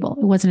the table.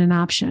 It wasn't an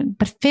option,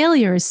 but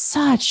failure is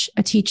such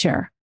a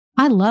teacher.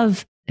 I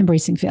love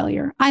embracing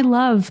failure. I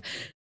love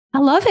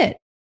it.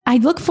 I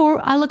look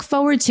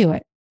forward to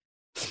it.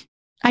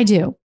 I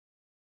do.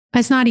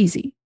 It's not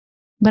easy,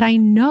 but I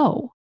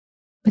know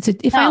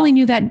I only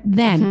knew that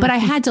then, but I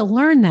had to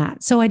learn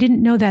that. So I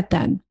didn't know that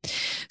then.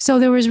 So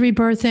there was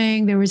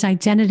rebirthing, there was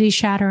identity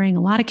shattering,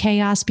 a lot of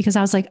chaos, because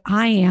I was like,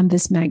 I am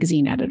this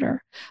magazine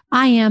editor.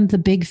 I am the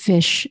big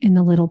fish in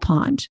the little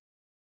pond.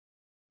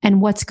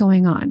 And what's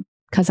going on?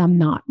 Because I'm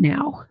not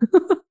now.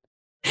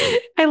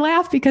 I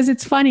laugh because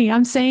it's funny.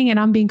 I'm saying it.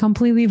 I'm being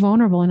completely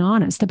vulnerable and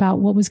honest about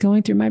what was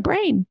going through my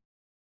brain.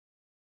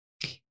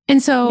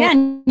 And so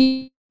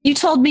you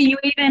told me you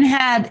even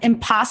had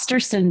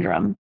imposter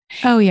syndrome.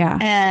 Oh, yeah.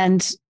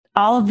 And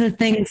all of the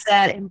things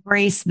that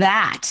embrace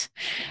that.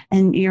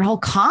 And your whole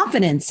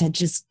confidence had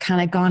just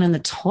kind of gone in the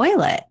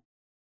toilet.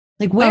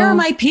 Like, where are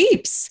my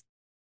peeps?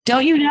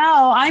 Don't you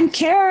know I'm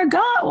Kara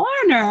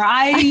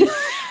Warner?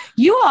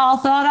 You all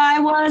thought I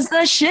was the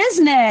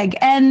shiznig.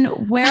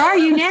 And where are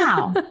you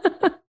now?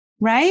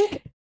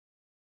 Right?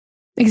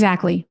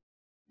 Exactly.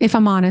 If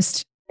I'm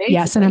honest. Basically.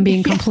 Yes. And I'm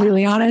being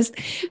completely honest.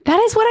 That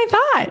is what I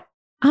thought.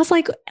 I was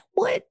like,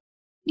 what,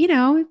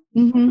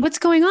 what's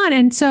going on?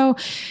 And so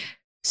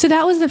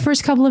that was the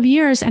first couple of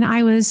years. And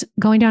I was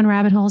going down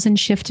rabbit holes and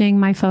shifting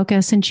my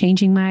focus and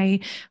changing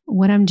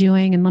what I'm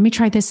doing. And let me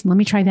try this and let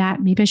me try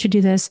that. Maybe I should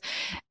do this.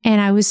 And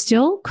I was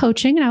still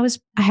coaching and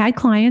I had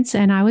clients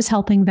and I was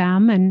helping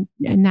them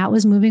and that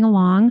was moving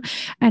along.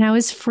 And I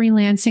was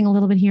freelancing a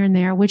little bit here and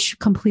there, which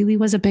completely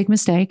was a big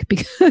mistake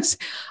because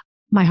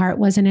my heart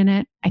wasn't in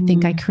it. I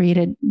think I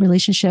created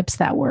relationships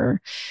that were,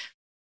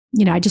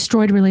 I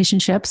destroyed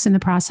relationships in the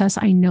process.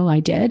 I know I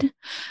did.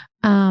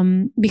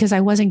 Because I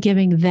wasn't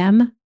giving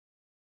them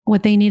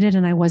what they needed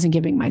and I wasn't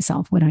giving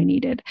myself what I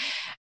needed,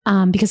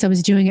 because I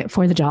was doing it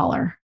for the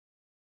dollar,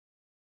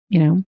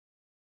 and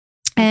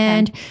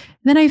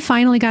then I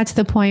finally got to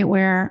the point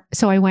where,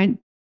 so I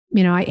went,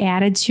 I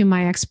added to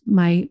my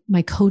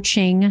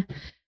coaching,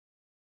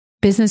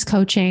 business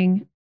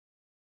coaching,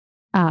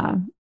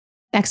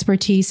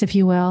 expertise, if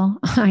you will.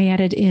 I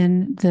added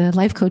in the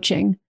life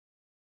coaching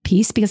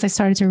piece because I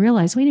started to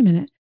realize, wait a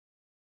minute,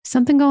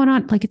 something going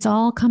on. Like it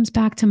all comes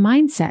back to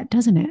mindset,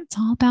 doesn't it? It's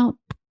all about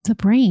the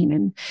brain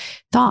and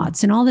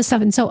thoughts and all this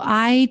stuff. And so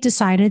I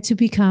decided to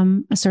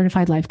become a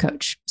certified life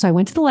coach. So I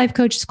went to the life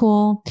coach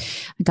school,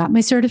 I got my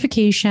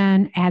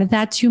certification, added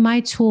that to my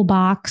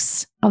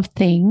toolbox of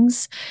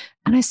things.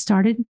 And I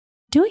started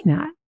doing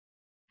that.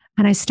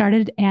 And I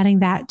started adding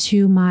that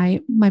to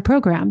my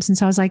programs. And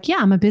so I was like, yeah,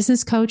 I'm a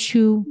business coach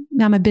I'm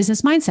a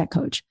business mindset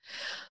coach.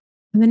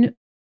 And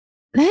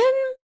then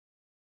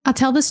I'll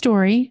tell the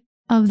story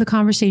of the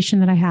conversation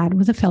that I had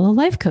with a fellow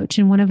life coach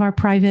in one of our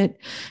private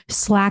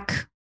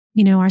Slack,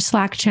 our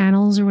Slack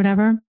channels or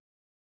whatever.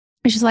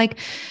 And she's like,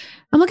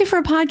 I'm looking for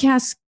a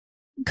podcast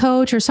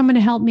coach or someone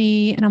to help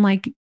me. And I'm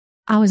like,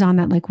 I was on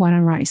that like white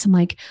on rice. I'm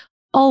like,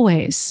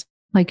 always,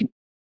 like,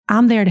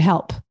 I'm there to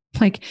help.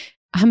 Like,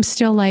 I'm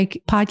still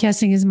like,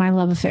 podcasting is my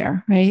love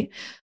affair. Right.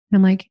 And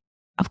I'm like,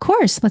 of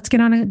course, let's get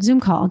on a Zoom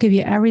call. I'll give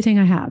you everything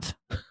I have.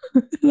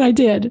 And I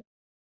did.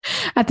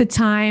 At the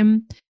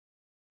time,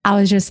 I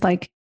was just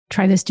like,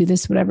 try this, do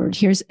this, whatever.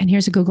 Here's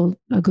a Google,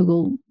 a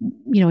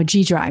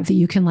G drive that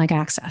you can like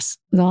access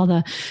with all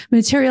the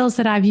materials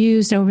that I've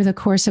used over the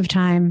course of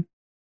time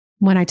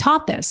when I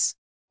taught this,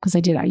 because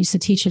I used to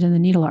teach it in the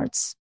needle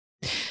arts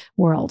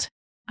world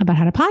about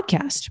how to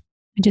podcast.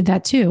 I did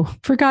that too.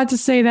 Forgot to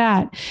say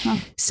that.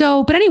 Oh.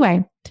 So, but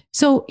anyway,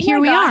 so here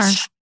we are.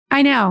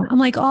 I know. I'm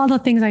like all the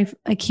things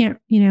I can't,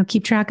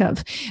 keep track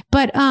of,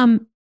 but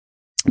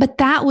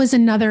that was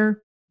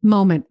another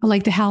moment,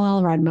 like the Hal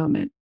Elrod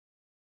moment.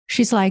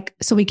 She's like,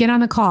 so we get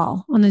on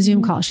the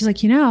Zoom call. She's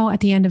like, at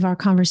the end of our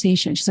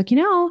conversation, she's like,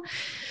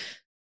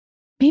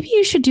 maybe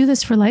you should do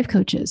this for life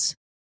coaches.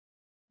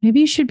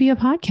 Maybe you should be a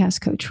podcast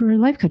coach for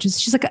life coaches.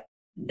 She's like,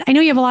 I know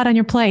you have a lot on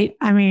your plate.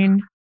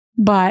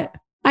 But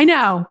I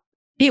know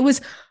it was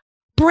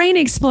brain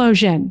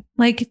explosion,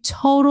 like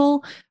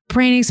total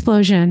brain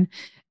explosion.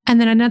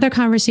 And then another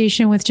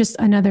conversation with just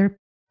another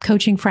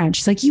coaching friend.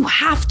 She's like, you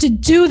have to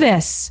do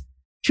this.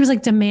 She was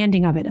like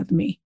demanding of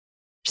me.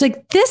 She's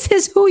like, this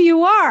is who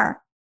you are.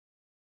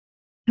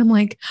 I'm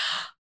like,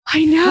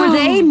 I know. Were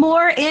they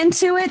more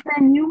into it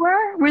than you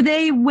were? Were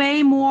they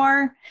way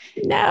more?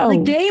 No.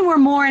 Like they were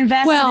more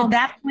invested at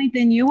that point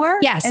than you were?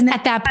 Yes, and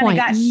at that point.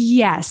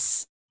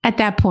 Yes, at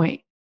that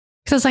point.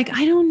 So I was like,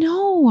 I don't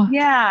know.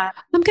 Yeah.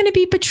 I'm going to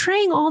be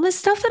betraying all this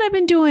stuff that I've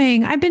been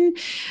doing. I've been,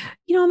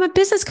 I'm a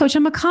business coach.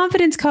 I'm a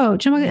confidence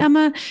coach. I'm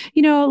a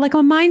like a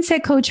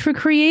mindset coach for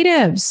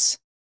creatives,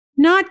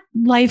 not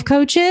life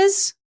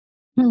coaches.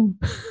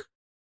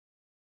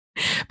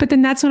 But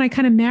then that's when I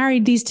kind of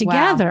married these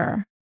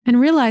together and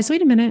realized,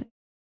 wait a minute,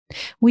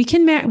 we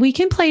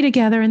can play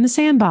together in the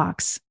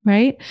sandbox,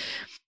 right?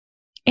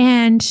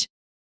 And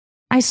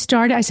I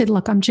said,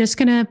 look, I'm just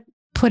going to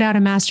put out a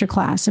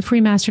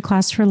free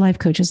masterclass for life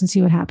coaches and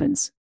see what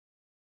happens.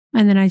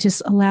 And then I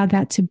just allowed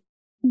that to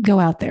go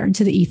out there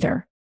into the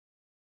ether.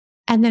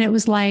 And then it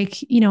was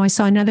like, I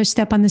saw another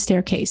step on the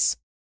staircase.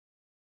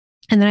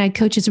 And then I had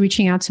coaches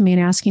reaching out to me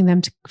and asking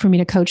them for me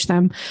to coach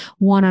them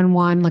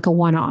one-on-one, like a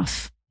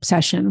one-off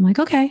session. I'm like,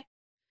 okay.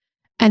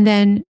 And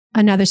then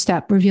another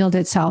step revealed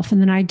itself. And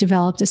then I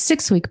developed a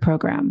 6-week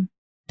program.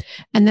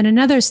 And then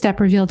another step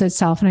revealed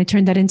itself. And I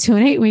turned that into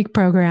an 8-week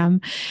program.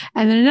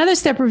 And then another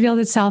step revealed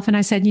itself. And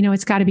I said,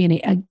 it's got to be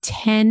a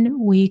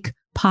 10-week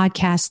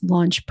podcast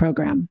launch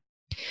program,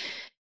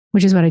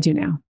 which is what I do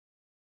now.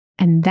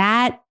 And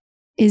that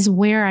is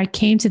where I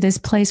came to this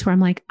place where I'm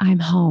like, I'm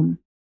home.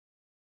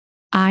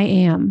 I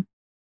am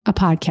a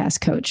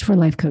podcast coach for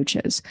life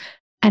coaches.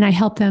 And I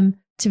help them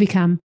to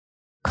become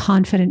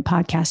confident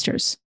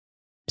podcasters.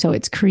 So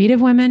it's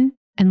creative women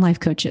and life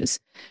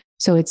coaches.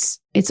 So it's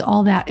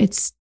all that,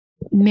 it's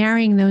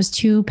marrying those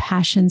two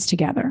passions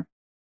together.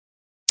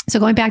 So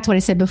going back to what I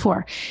said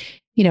before,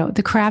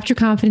 the Craft Your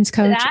Confidence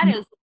coach.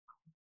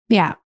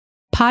 Yeah.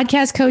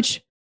 Podcast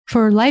coach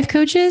for life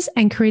coaches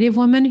and creative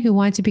women who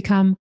want to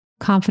become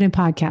confident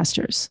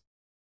podcasters.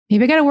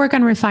 Maybe I got to work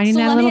on refining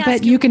that a little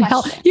bit. You can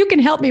help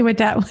me with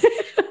that.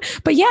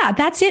 But yeah,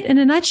 that's it in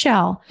a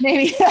nutshell.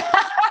 Maybe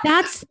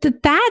that's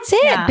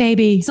it,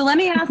 baby. So let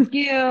me ask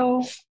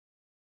you,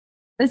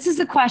 this is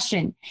the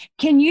question.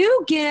 Can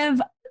you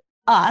give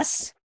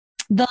us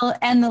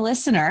and the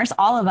listeners,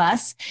 all of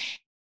us,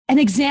 an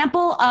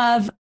example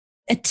of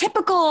a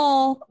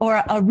typical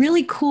or a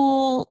really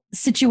cool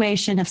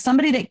situation of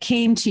somebody that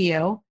came to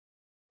you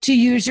to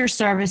use your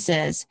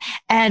services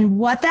and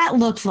what that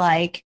looked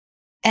like,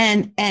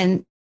 and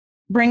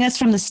bring us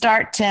from the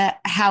start to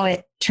how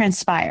it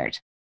transpired?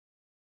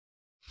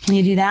 Can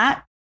you do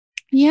that?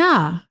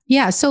 Yeah.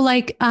 Yeah. So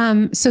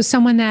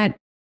someone that,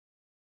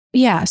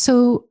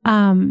 so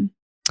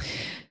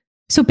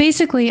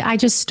basically I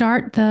just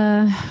start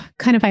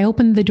I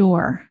open the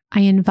door. I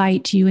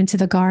invite you into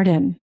the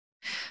garden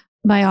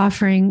by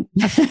offering,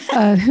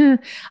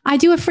 I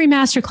do a free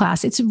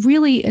masterclass.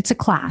 It's a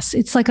class.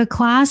 It's like a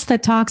class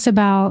that talks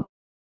about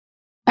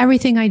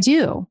everything I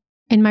do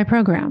in my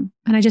program.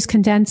 And I just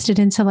condensed it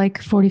into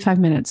like 45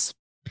 minutes.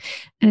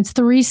 And it's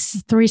three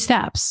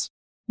steps.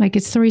 Like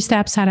it's 3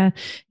 steps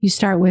you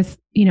start with,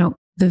 the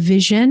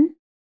vision,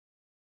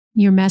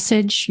 your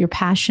message, your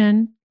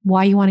passion,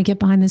 why you want to get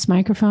behind this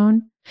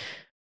microphone.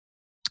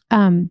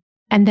 And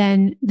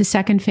then the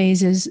second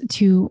phase is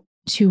to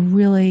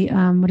really,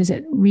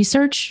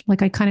 research.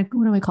 Like what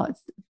do I call it?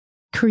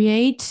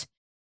 Create.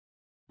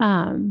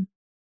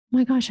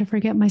 My gosh, I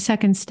forget my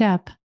second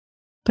step,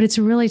 but it's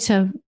really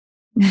to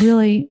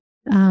really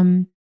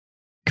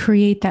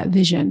create that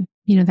vision,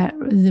 do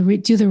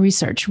the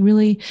research,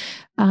 really.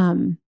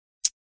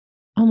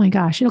 Oh my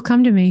gosh, it'll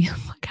come to me.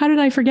 How did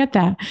I forget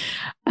that?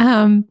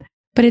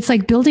 But it's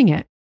like building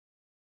it.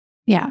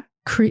 Yeah.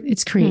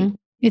 It's create. Mm-hmm.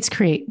 It's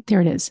create.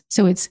 There it is.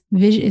 So it's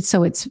vision. It's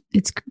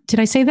did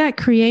I say that?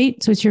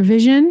 Create. So it's your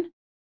vision.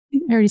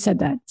 I already said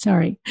that.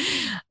 Sorry.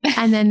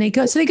 And then they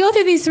go through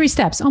these 3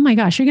 steps. Oh my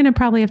gosh, you're going to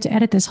probably have to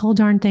edit this whole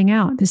darn thing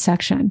out, this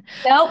section.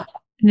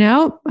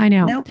 Nope. I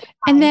know. Nope.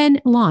 And then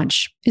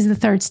launch is the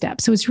 3rd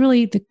step. So it's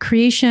really the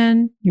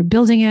creation, you're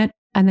building it,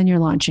 and then you're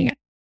launching it.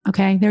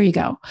 Okay. There you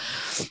go.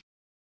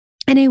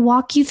 And they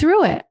walk you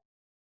through it.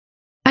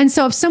 And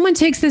so if someone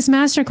takes this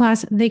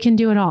masterclass, they can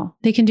do it all.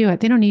 They can do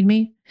it. They don't need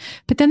me.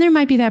 But then there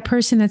might be that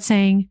person that's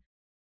saying,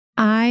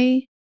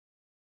 I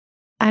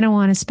don't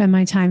want to spend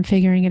my time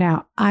figuring it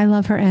out. I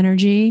love her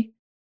energy.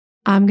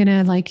 I'm going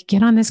to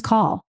get on this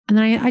call. And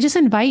then I just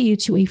invite you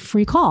to a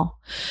free call,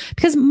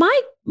 because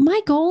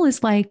my goal is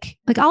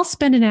I'll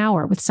spend an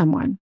hour with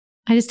someone.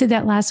 I just did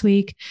that last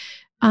week.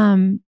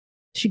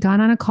 She got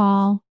on a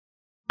call.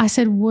 I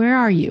said, where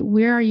are you?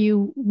 Where are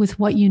you with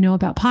what you know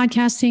about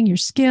podcasting, your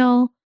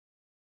skill?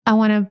 I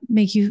want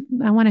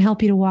to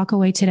help you to walk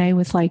away today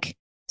with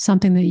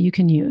something that you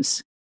can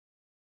use.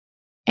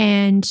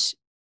 And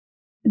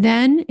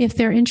then if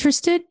they're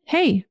interested,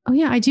 hey, oh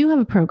yeah, I do have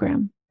a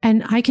program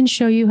and I can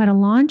show you how to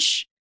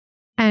launch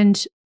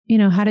and,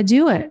 how to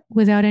do it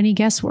without any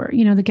guesswork.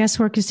 The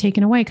guesswork is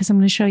taken away because I'm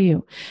going to show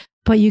you,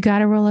 but you got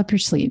to roll up your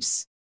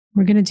sleeves.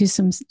 We're going to do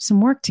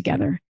some work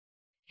together.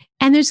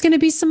 And there's going to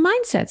be some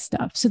mindset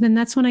stuff. So then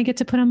that's when I get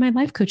to put on my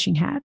life coaching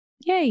hat.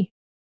 Yay.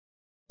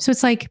 So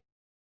it's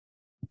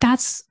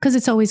that's because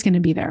it's always going to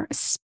be there,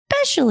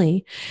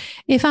 especially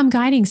if I'm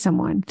guiding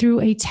someone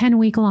through a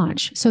 10-week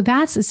launch. So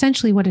that's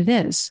essentially what it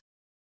is.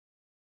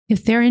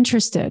 If they're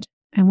interested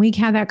and we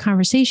have that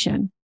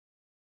conversation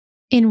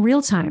in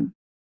real time,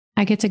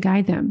 I get to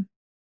guide them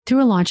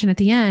through a launch. And at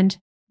the end,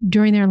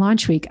 during their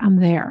launch week, I'm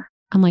there.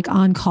 I'm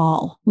on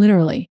call,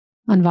 literally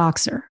on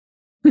Voxer.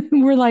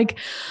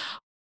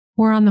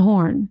 We're on the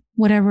horn,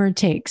 whatever it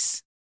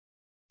takes.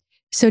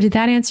 So did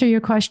that answer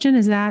your question?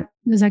 Does that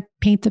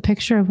paint the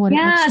picture of what it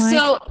looks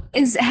like?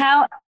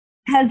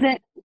 Has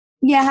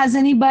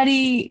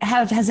anybody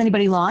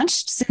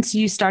launched since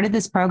you started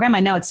this program?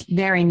 I know it's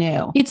very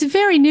new. It's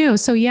very new.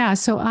 So yeah,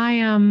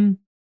 I'm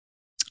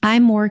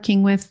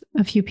working with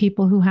a few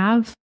people who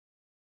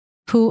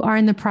are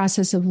in the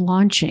process of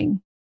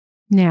launching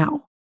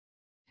now.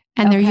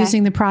 And they're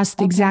using the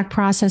exact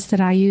process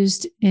that I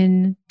used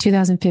in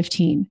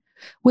 2015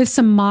 with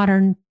some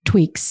modern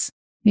tweaks,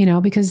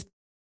 because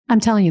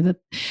I'm telling you, the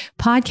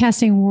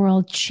podcasting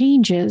world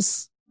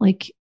changes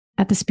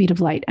at the speed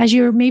of light, as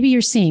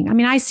you're seeing. I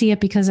mean, I see it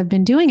because I've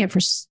been doing it for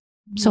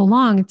so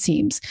long, it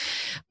seems.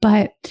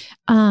 But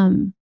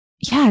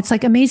it's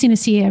amazing to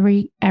see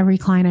every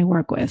client I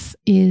work with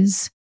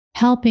is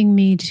helping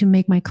me to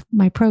make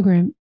my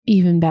program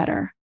even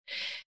better.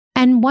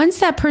 And once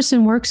that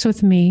person works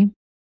with me,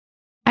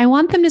 I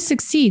want them to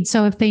succeed.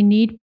 So if they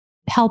need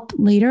help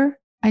later,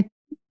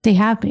 they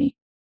have me.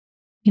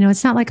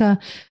 It's not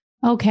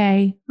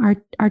okay,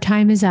 our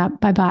time is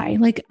up. Bye-bye.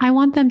 I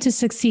want them to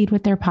succeed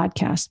with their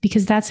podcast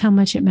because that's how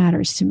much it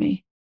matters to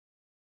me.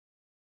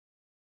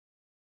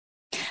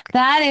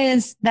 That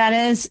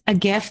is a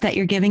gift that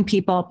you're giving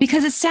people,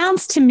 because it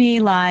sounds to me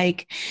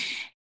like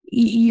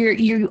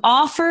you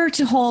offer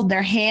to hold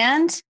their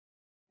hand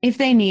if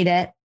they need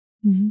it.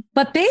 Mm-hmm.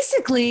 But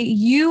basically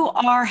you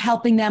are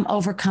helping them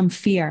overcome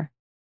fear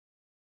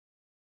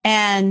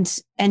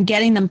and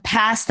getting them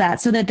past that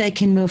so that they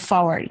can move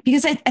forward.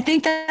 Because I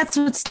think that's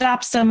what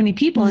stops so many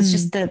people is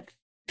just the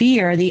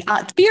fear of the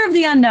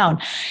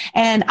unknown.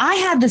 And I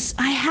have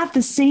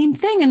the same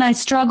thing, and I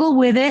struggle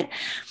with it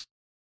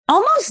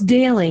almost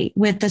daily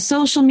with the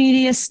social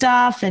media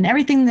stuff and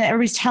everything that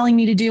everybody's telling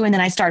me to do. And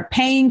then I start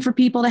paying for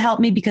people to help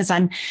me because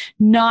I'm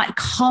not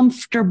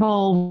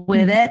comfortable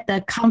with it,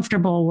 the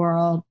comfortable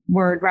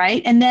word,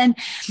 right? And then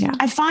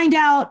I find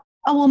out,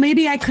 oh, well,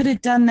 maybe I could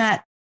have done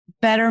that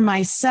better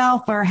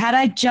myself, or had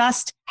I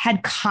just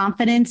had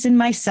confidence in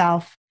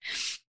myself,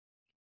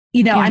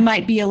 I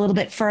might be a little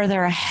bit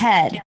further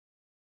ahead.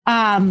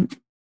 But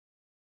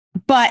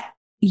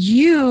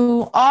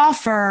you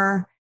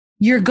offer,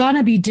 you're going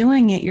to be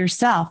doing it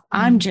yourself.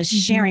 I'm just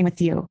sharing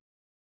with you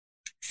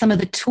some of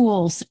the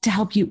tools to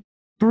help you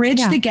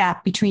bridge the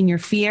gap between your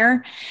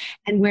fear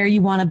and where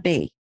you want to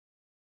be.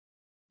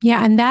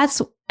 Yeah. And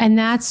that's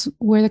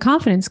where the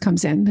confidence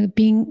comes in,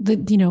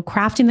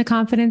 crafting the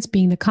confidence,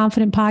 being the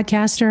confident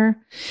podcaster,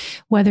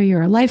 whether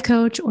you're a life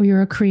coach or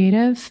you're a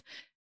creative,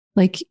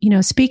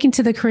 speaking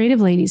to the creative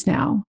ladies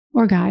now,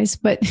 or guys,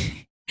 but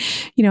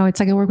it's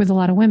like I work with a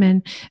lot of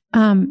women.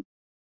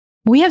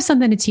 We have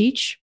something to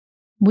teach.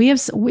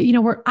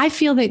 I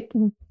feel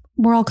that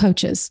we're all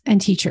coaches and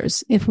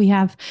teachers.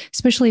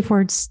 Especially if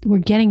we're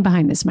getting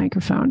behind this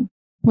microphone,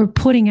 we're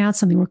putting out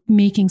something, we're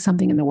making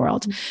something in the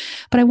world.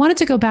 But I wanted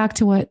to go back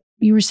to what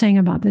you were saying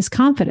about this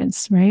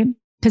confidence, right?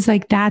 Because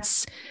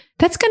that's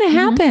going to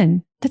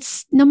happen.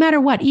 That's no matter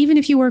what, even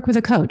if you work with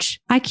a coach,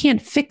 I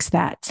can't fix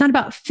that. It's not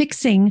about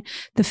fixing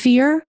the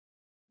fear.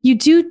 You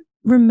do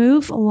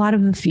remove a lot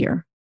of the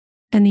fear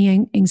and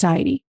the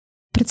anxiety,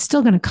 but it's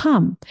still going to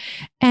come.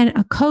 And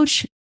a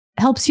coach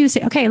helps you to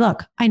say, okay,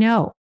 look, I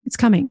know it's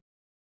coming,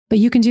 but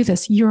you can do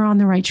this. You're on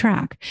the right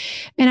track.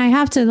 And I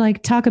have to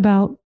talk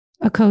about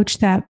a coach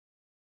that,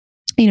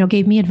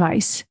 gave me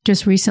advice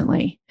just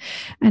recently.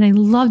 And I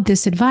loved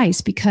this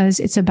advice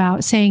because it's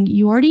about saying,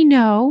 you already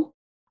know,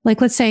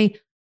 let's say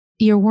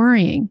you're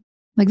worrying,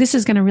 this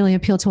is going to really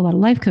appeal to a lot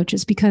of life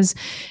coaches because,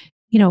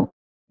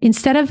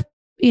 instead of,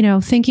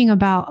 thinking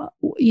about,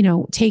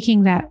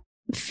 taking that,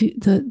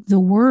 the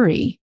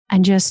worry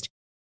and just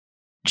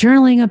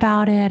journaling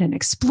about it and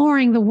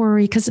exploring the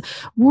worry, because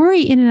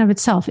worry in and of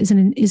itself is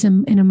an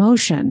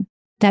emotion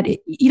that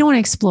you don't want to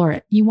explore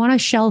it. You want to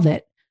shelve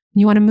it.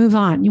 You want to move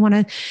on. You want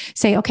to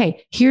say,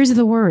 okay, here's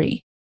the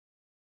worry.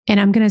 And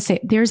I'm going to say,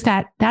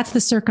 that's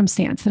the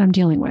circumstance that I'm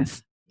dealing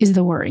with is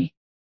the worry.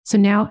 So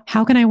now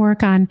how can I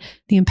work on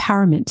the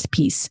empowerment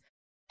piece?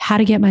 How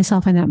to get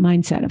myself in that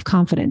mindset of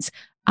confidence?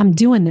 I'm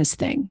doing this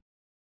thing.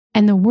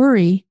 And the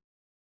worry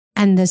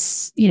and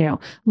this,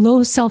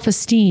 low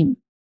self-esteem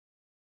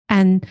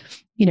and,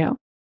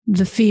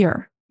 the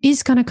fear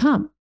is going to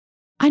come.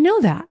 I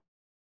know that,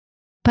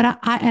 but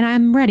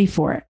I'm ready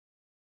for it.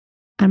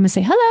 I'm going to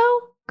say,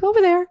 hello, go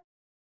over there.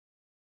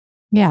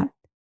 Yeah.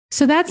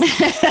 So that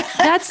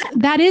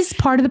is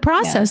part of the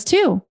process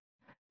too,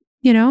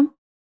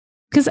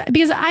 because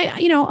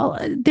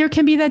there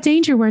can be that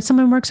danger where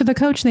someone works with a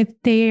coach and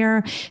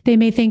they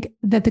may think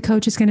that the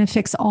coach is going to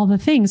fix all the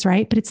things,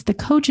 right? But it's the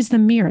coach is the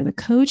mirror. The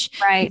coach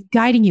is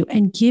guiding you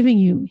and giving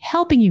you,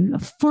 helping you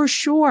for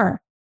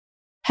sure,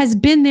 has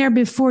been there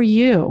before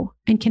you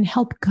and can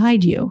help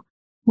guide you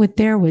with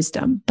their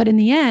wisdom. But in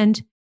the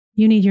end,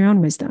 you need your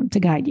own wisdom to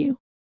guide you.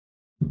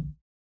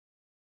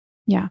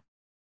 Yeah.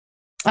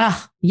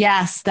 Oh,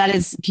 yes, that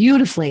is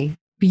beautifully,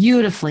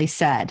 beautifully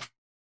said.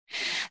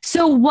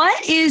 So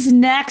what is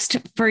next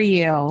for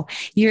you?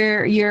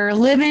 You're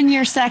living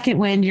your second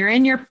wind. You're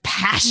in your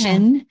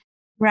passion,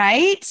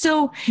 right?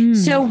 So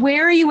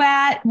where are you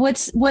at?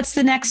 What's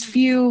the next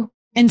few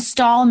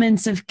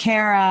installments of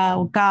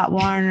Kara Gott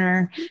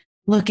Warner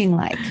looking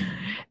like?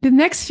 The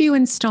next few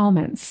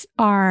installments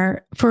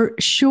are for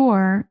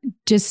sure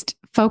just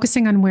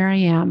focusing on where I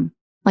am,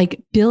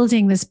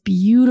 building this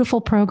beautiful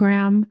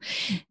program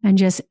and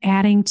just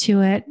adding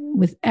to it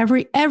with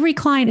every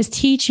client is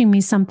teaching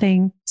me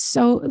something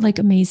so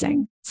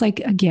amazing. It's like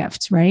a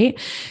gift, right?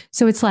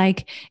 So it's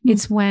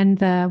it's when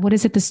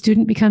the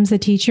student becomes the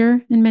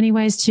teacher in many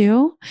ways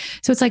too.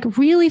 So it's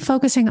really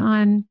focusing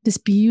on this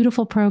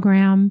beautiful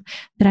program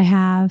that I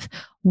have.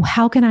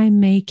 How can I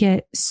make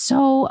it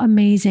so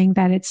amazing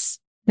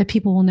that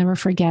people will never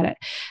forget it?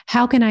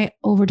 How can I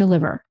over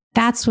deliver?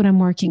 That's what I'm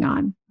working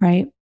on,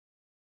 right?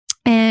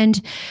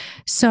 And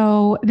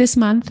so this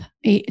month,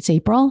 it's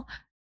April.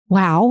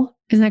 Wow.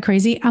 Isn't that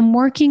crazy? I'm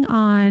working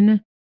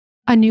on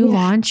a new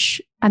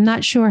launch. I'm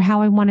not sure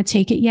how I want to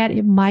take it yet.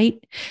 It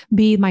might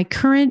be my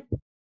current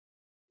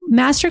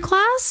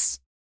masterclass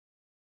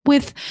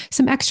with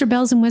some extra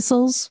bells and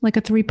whistles, like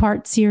a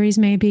 3-part series,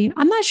 maybe.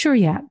 I'm not sure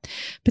yet,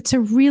 but to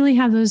really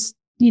have those,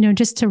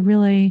 just to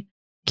really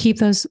keep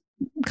those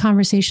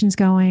conversations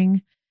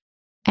going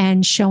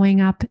and showing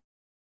up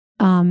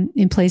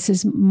in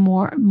places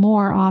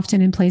more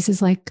often in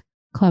places like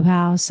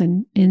Clubhouse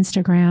and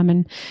Instagram.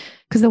 And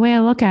because the way I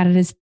look at it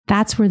is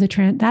that's where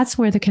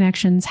the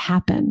connections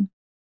happen,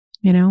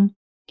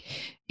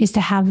 is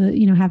to have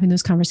having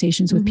those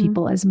conversations with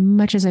people as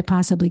much as I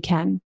possibly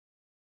can.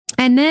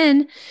 And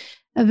then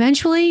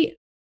eventually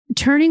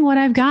turning what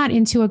I've got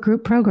into a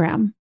group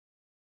program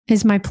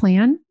is my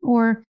plan,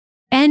 or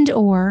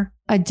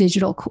a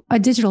digital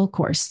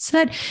course, so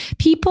that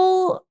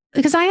people,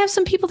 because I have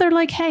some people that are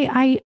like,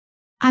 hey,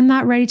 I'm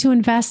not ready to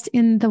invest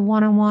in the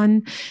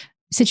one-on-one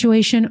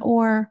situation,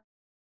 or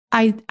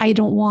I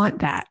don't want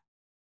that.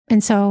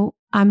 And so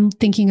I'm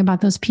thinking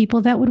about those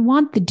people that would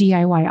want the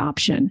DIY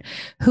option,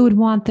 who would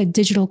want the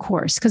digital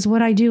course, because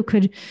what I do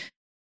could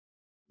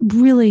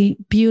really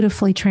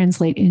beautifully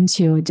translate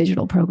into a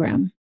digital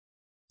program.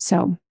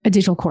 So a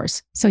digital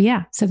course. So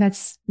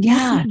that's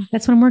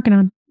what I'm working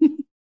on.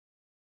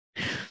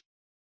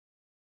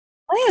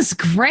 That is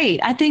great.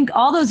 I think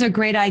all those are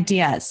great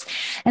ideas.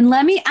 And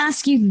let me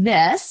ask you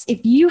this, if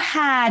you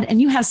had,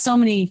 and you have so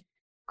many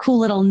cool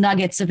little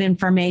nuggets of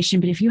information,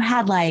 but if you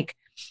had like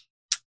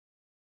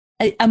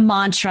a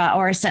mantra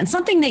or a sentence,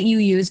 something that you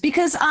use,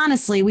 because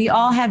honestly, we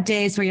all have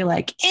days where you're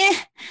like,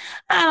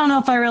 I don't know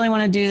if I really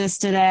want to do this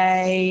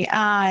today.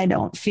 I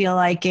don't feel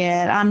like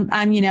it. I'm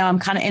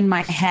kind of in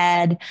my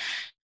head.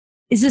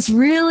 Is this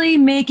really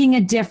making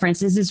a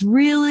difference? Is this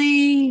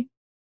really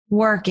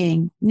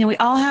working? We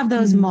all have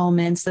those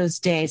moments, those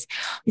days.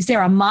 Is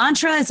there a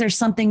mantra? Is there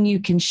something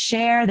you can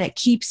share that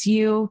keeps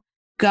you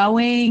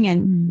going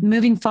and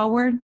moving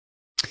forward?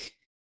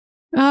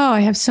 Oh, I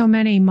have so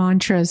many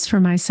mantras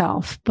for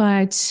myself,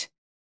 but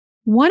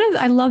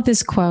I love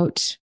this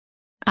quote.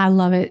 I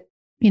love it.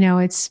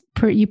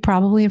 You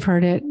probably have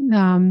heard it.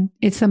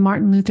 It's the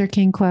Martin Luther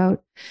King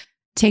quote: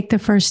 "Take the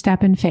first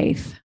step in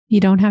faith.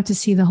 You don't have to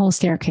see the whole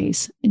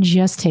staircase.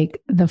 Just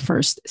take the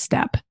first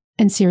step."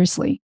 And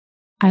seriously,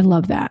 I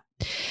love that.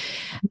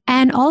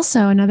 And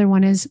also another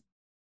one is,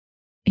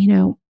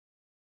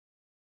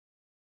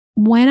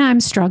 when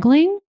I'm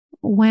struggling,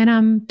 when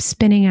I'm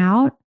spinning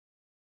out,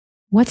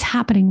 what's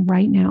happening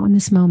right now in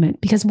this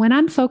moment? Because when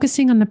I'm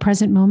focusing on the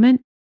present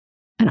moment,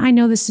 and I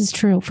know this is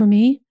true for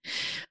me,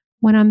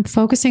 when I'm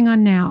focusing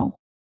on now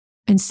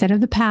instead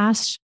of the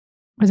past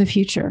or the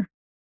future,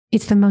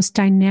 it's the most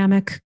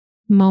dynamic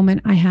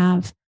moment I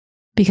have,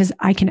 because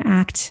I can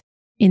act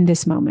in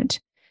this moment.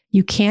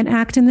 You can't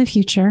act in the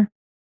future,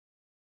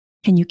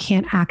 and you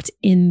can't act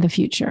in the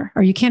future,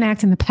 or you can't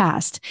act in the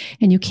past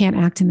and you can't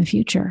act in the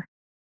future,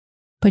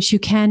 but you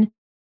can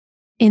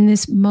in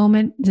this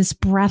moment, this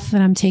breath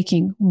that I'm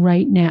taking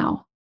right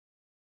now.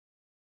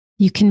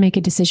 You can make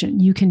a decision.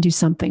 You can do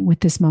something with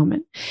this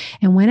moment.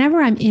 And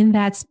whenever I'm in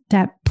that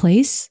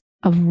place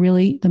of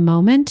really the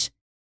moment,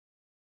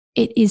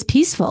 it is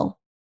peaceful.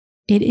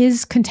 It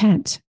is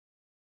content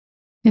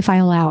if I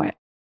allow it.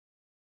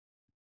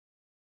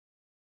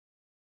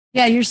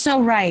 Yeah, you're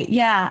so right.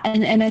 Yeah.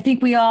 And I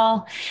think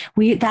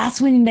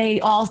that's when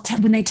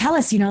when they tell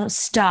us,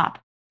 stop,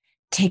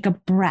 take a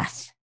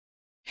breath.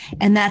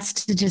 And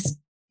that's to just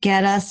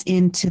get us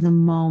into the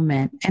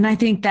moment. And I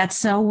think that's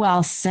so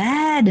well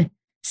said.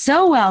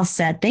 So well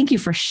said. Thank you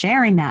for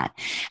sharing that.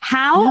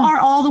 How are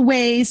all the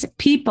ways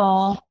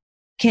people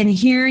can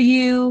hear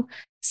you,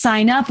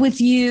 sign up with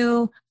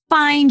you,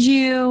 find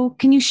you?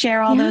 Can you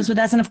share all those with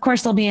us? And of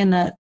course, they'll be in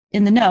the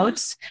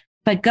notes,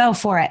 but go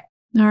for it.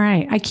 All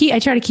right. I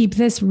try to keep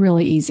this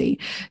really easy.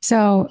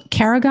 So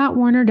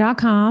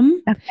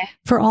KaraGottWarner.com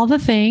for all the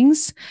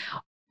things.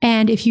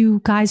 And if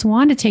you guys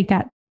want to take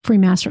that free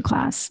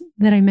masterclass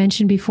that I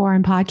mentioned before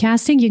in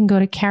podcasting, you can go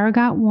to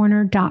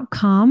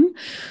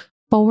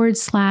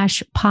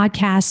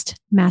KaraGottWarner.com/podcast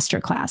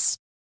masterclass.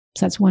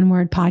 So that's one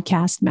word,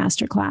 podcast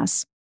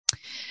masterclass.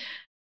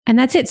 And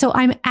that's it. So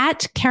I'm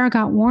at Kara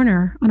Gott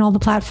Warner on all the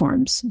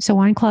platforms. So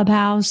on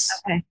Clubhouse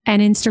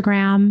and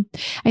Instagram.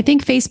 I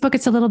think Facebook,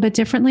 it's a little bit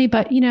differently,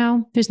 but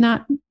there's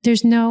no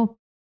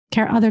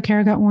other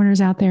Kara Gott Warners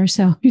out there.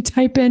 So you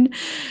type in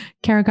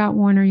Kara Gott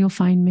Warner, you'll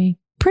find me.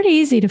 Pretty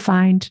easy to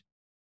find.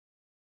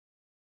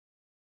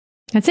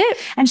 That's it.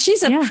 And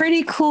she's a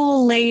pretty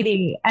cool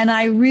lady. And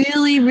I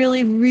really,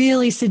 really,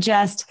 really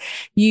suggest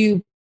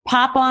you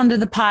pop onto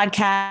the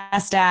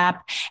podcast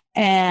app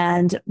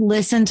and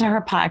listen to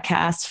her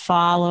podcast,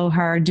 follow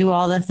her, do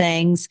all the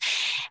things,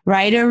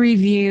 write a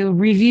review.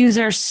 Reviews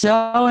are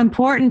so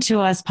important to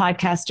us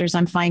podcasters,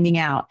 I'm finding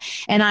out.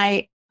 And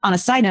on a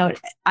side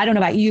note, I don't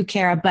know about you,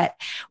 Kara, but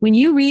when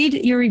you read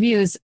your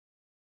reviews,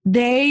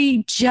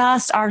 they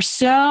just are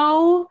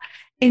so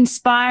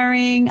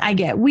inspiring. I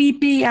get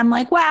weepy. I'm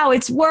like, wow,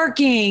 it's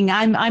working.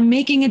 I'm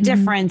making a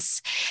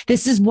difference.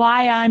 This is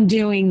why I'm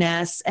doing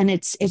this. And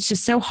it's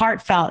just so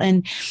heartfelt.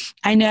 And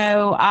I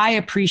know I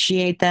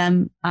appreciate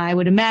them. I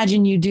would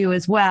imagine you do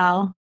as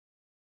well.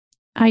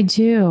 I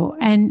do.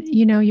 And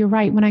you're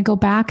right. When I go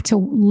back to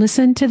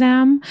listen to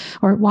them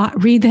or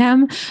read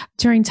them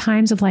during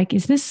times of like,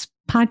 is this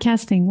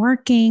podcasting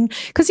working?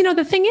 Because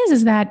the thing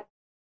is that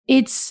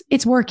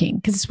it's working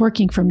because it's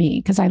working for me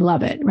because I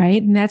love it.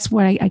 Right. And that's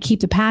what I keep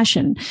the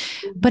passion.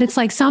 But it's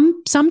like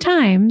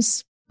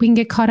sometimes we can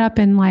get caught up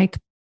in like,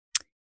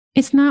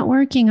 it's not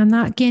working. I'm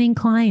not getting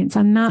clients.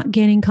 I'm not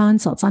getting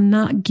consults. I'm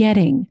not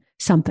getting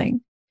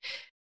something.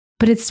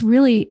 But it's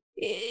really,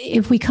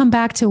 if we come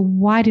back to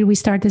why did we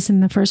start this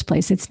in the first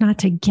place? It's not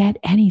to get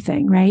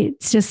anything, right?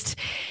 It's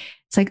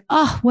like,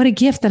 oh, what a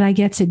gift that I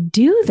get to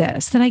do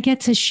this, that I get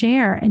to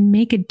share and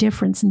make a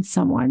difference in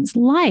someone's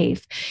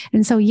life.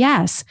 And so,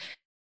 yes,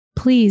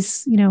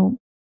 please,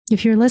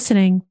 if you're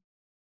listening,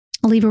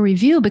 leave a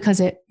review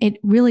because it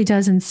really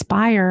does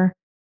inspire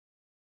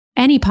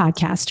any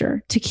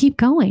podcaster to keep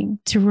going,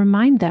 to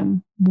remind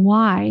them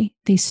why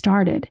they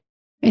started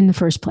in the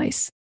first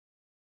place.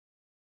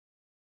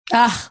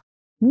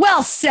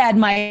 Well said,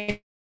 my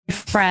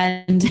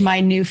friend, my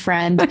new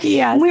friend.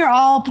 Yes. We're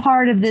all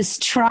part of this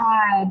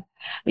tribe.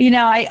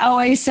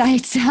 I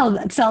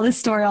tell this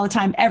story all the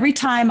time. Every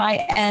time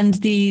I end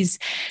these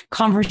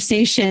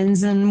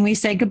conversations and we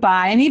say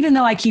goodbye, and even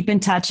though I keep in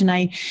touch and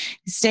I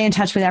stay in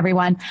touch with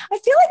everyone, I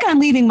feel like I'm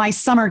leaving my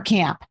summer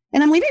camp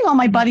and I'm leaving all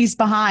my buddies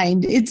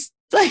behind. It's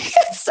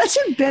such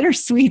a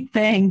bittersweet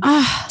thing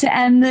to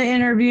end the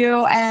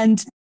interview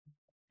and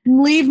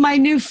leave my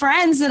new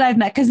friends that I've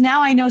met, because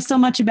now I know so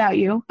much about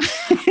you.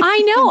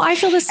 I know. I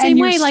feel the same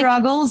way. Like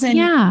struggles and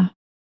yeah.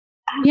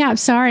 I'm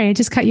sorry. I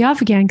just cut you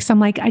off again because I'm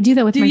like, I do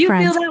that with my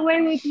friends. Do you feel that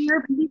way with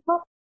your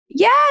people?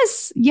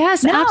 Yes.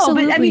 No,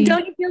 absolutely. But I mean,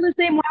 don't you feel the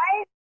same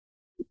way?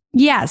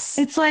 Yes.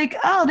 It's like,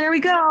 oh, there we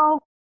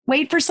go.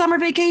 Wait for summer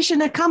vacation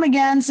to come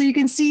again so you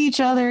can see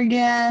each other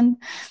again.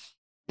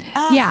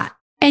 Yeah.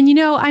 And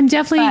I'm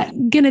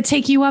definitely going to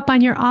take you up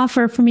on your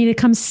offer for me to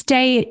come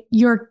stay at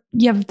you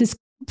have this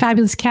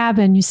fabulous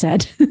cabin, you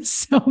said.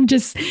 So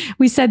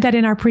we said that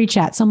in our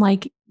pre-chat. So I'm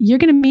like, you're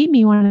going to meet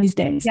me one of these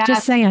days. Yes.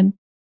 Just saying.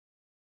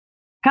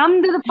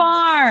 Come to the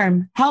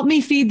farm. Help me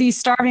feed these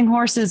starving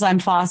horses I'm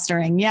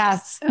fostering.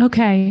 Yes.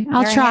 Okay.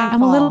 I'll try.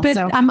 I'm a little bit,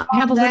 I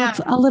have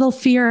a little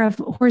fear of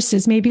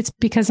horses. Maybe it's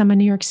because I'm a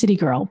New York City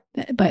girl,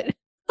 but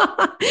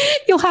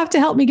you'll have to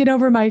help me get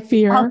over my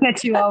fear. I'll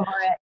get you over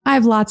it. I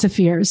have lots of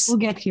fears. We'll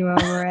get you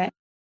over it.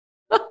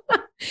 But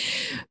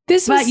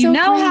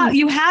how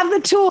you have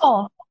the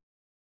tool.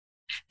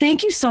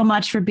 Thank you so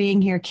much for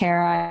being here,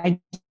 Kara. I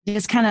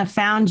just kind of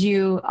found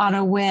you on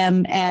a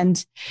whim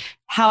and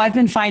how I've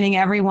been finding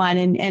everyone.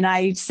 And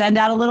I send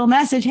out a little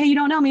message. Hey, you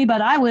don't know me,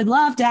 but I would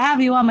love to have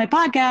you on my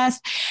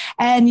podcast.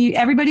 And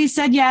everybody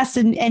said yes.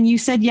 And you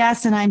said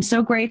yes. And I'm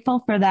so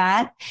grateful for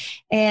that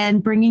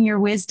and bringing your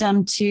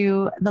wisdom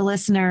to the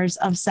listeners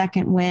of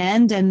Second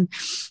Wind. And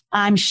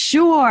I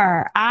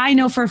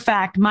know for a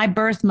fact, my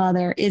birth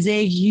mother is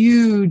a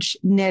huge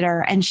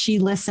knitter and she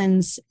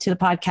listens to the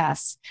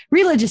podcasts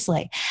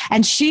religiously.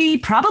 And she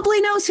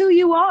probably knows who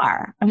you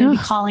are. I'm going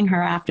to be calling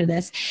her after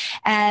this.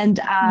 And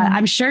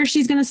I'm sure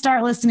she's going to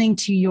start listening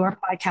to your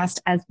podcast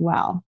as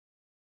well.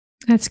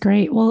 That's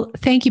great. Well,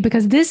 thank you,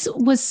 because this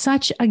was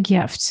such a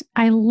gift.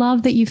 I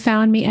love that you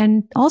found me.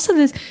 And also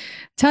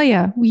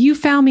you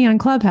found me on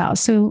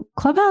Clubhouse. So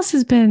Clubhouse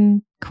has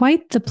been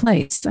quite the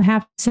place, I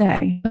have to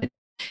say. But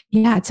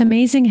yeah, it's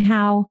amazing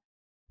how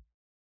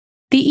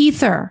the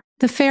ether,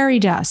 the fairy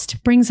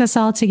dust brings us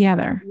all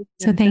together.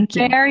 So thank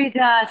you. Fairy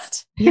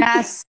dust.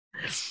 Yes.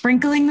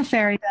 Sprinkling the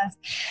fairy dust.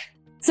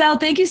 So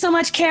thank you so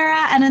much,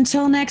 Kara. And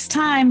until next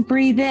time,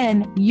 breathe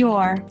in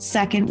your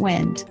second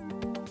wind.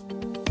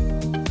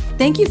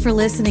 Thank you for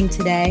listening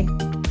today.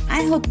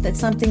 I hope that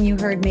something you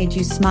heard made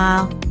you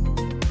smile,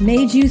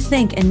 made you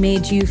think, and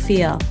made you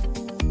feel.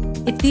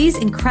 If these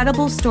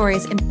incredible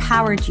stories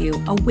empowered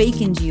you,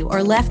 awakened you,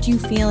 or left you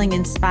feeling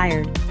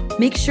inspired,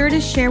 make sure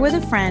to share with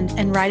a friend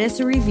and write us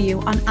a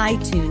review on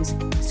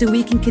iTunes so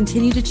we can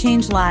continue to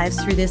change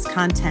lives through this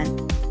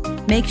content.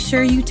 Make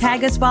sure you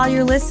tag us while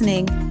you're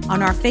listening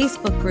on our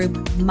Facebook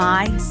group,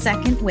 My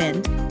Second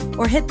Wind,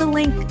 or hit the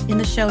link in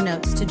the show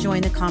notes to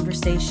join the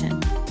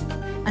conversation.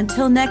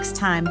 Until next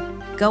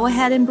time, go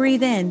ahead and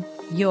breathe in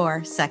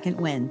your second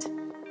wind.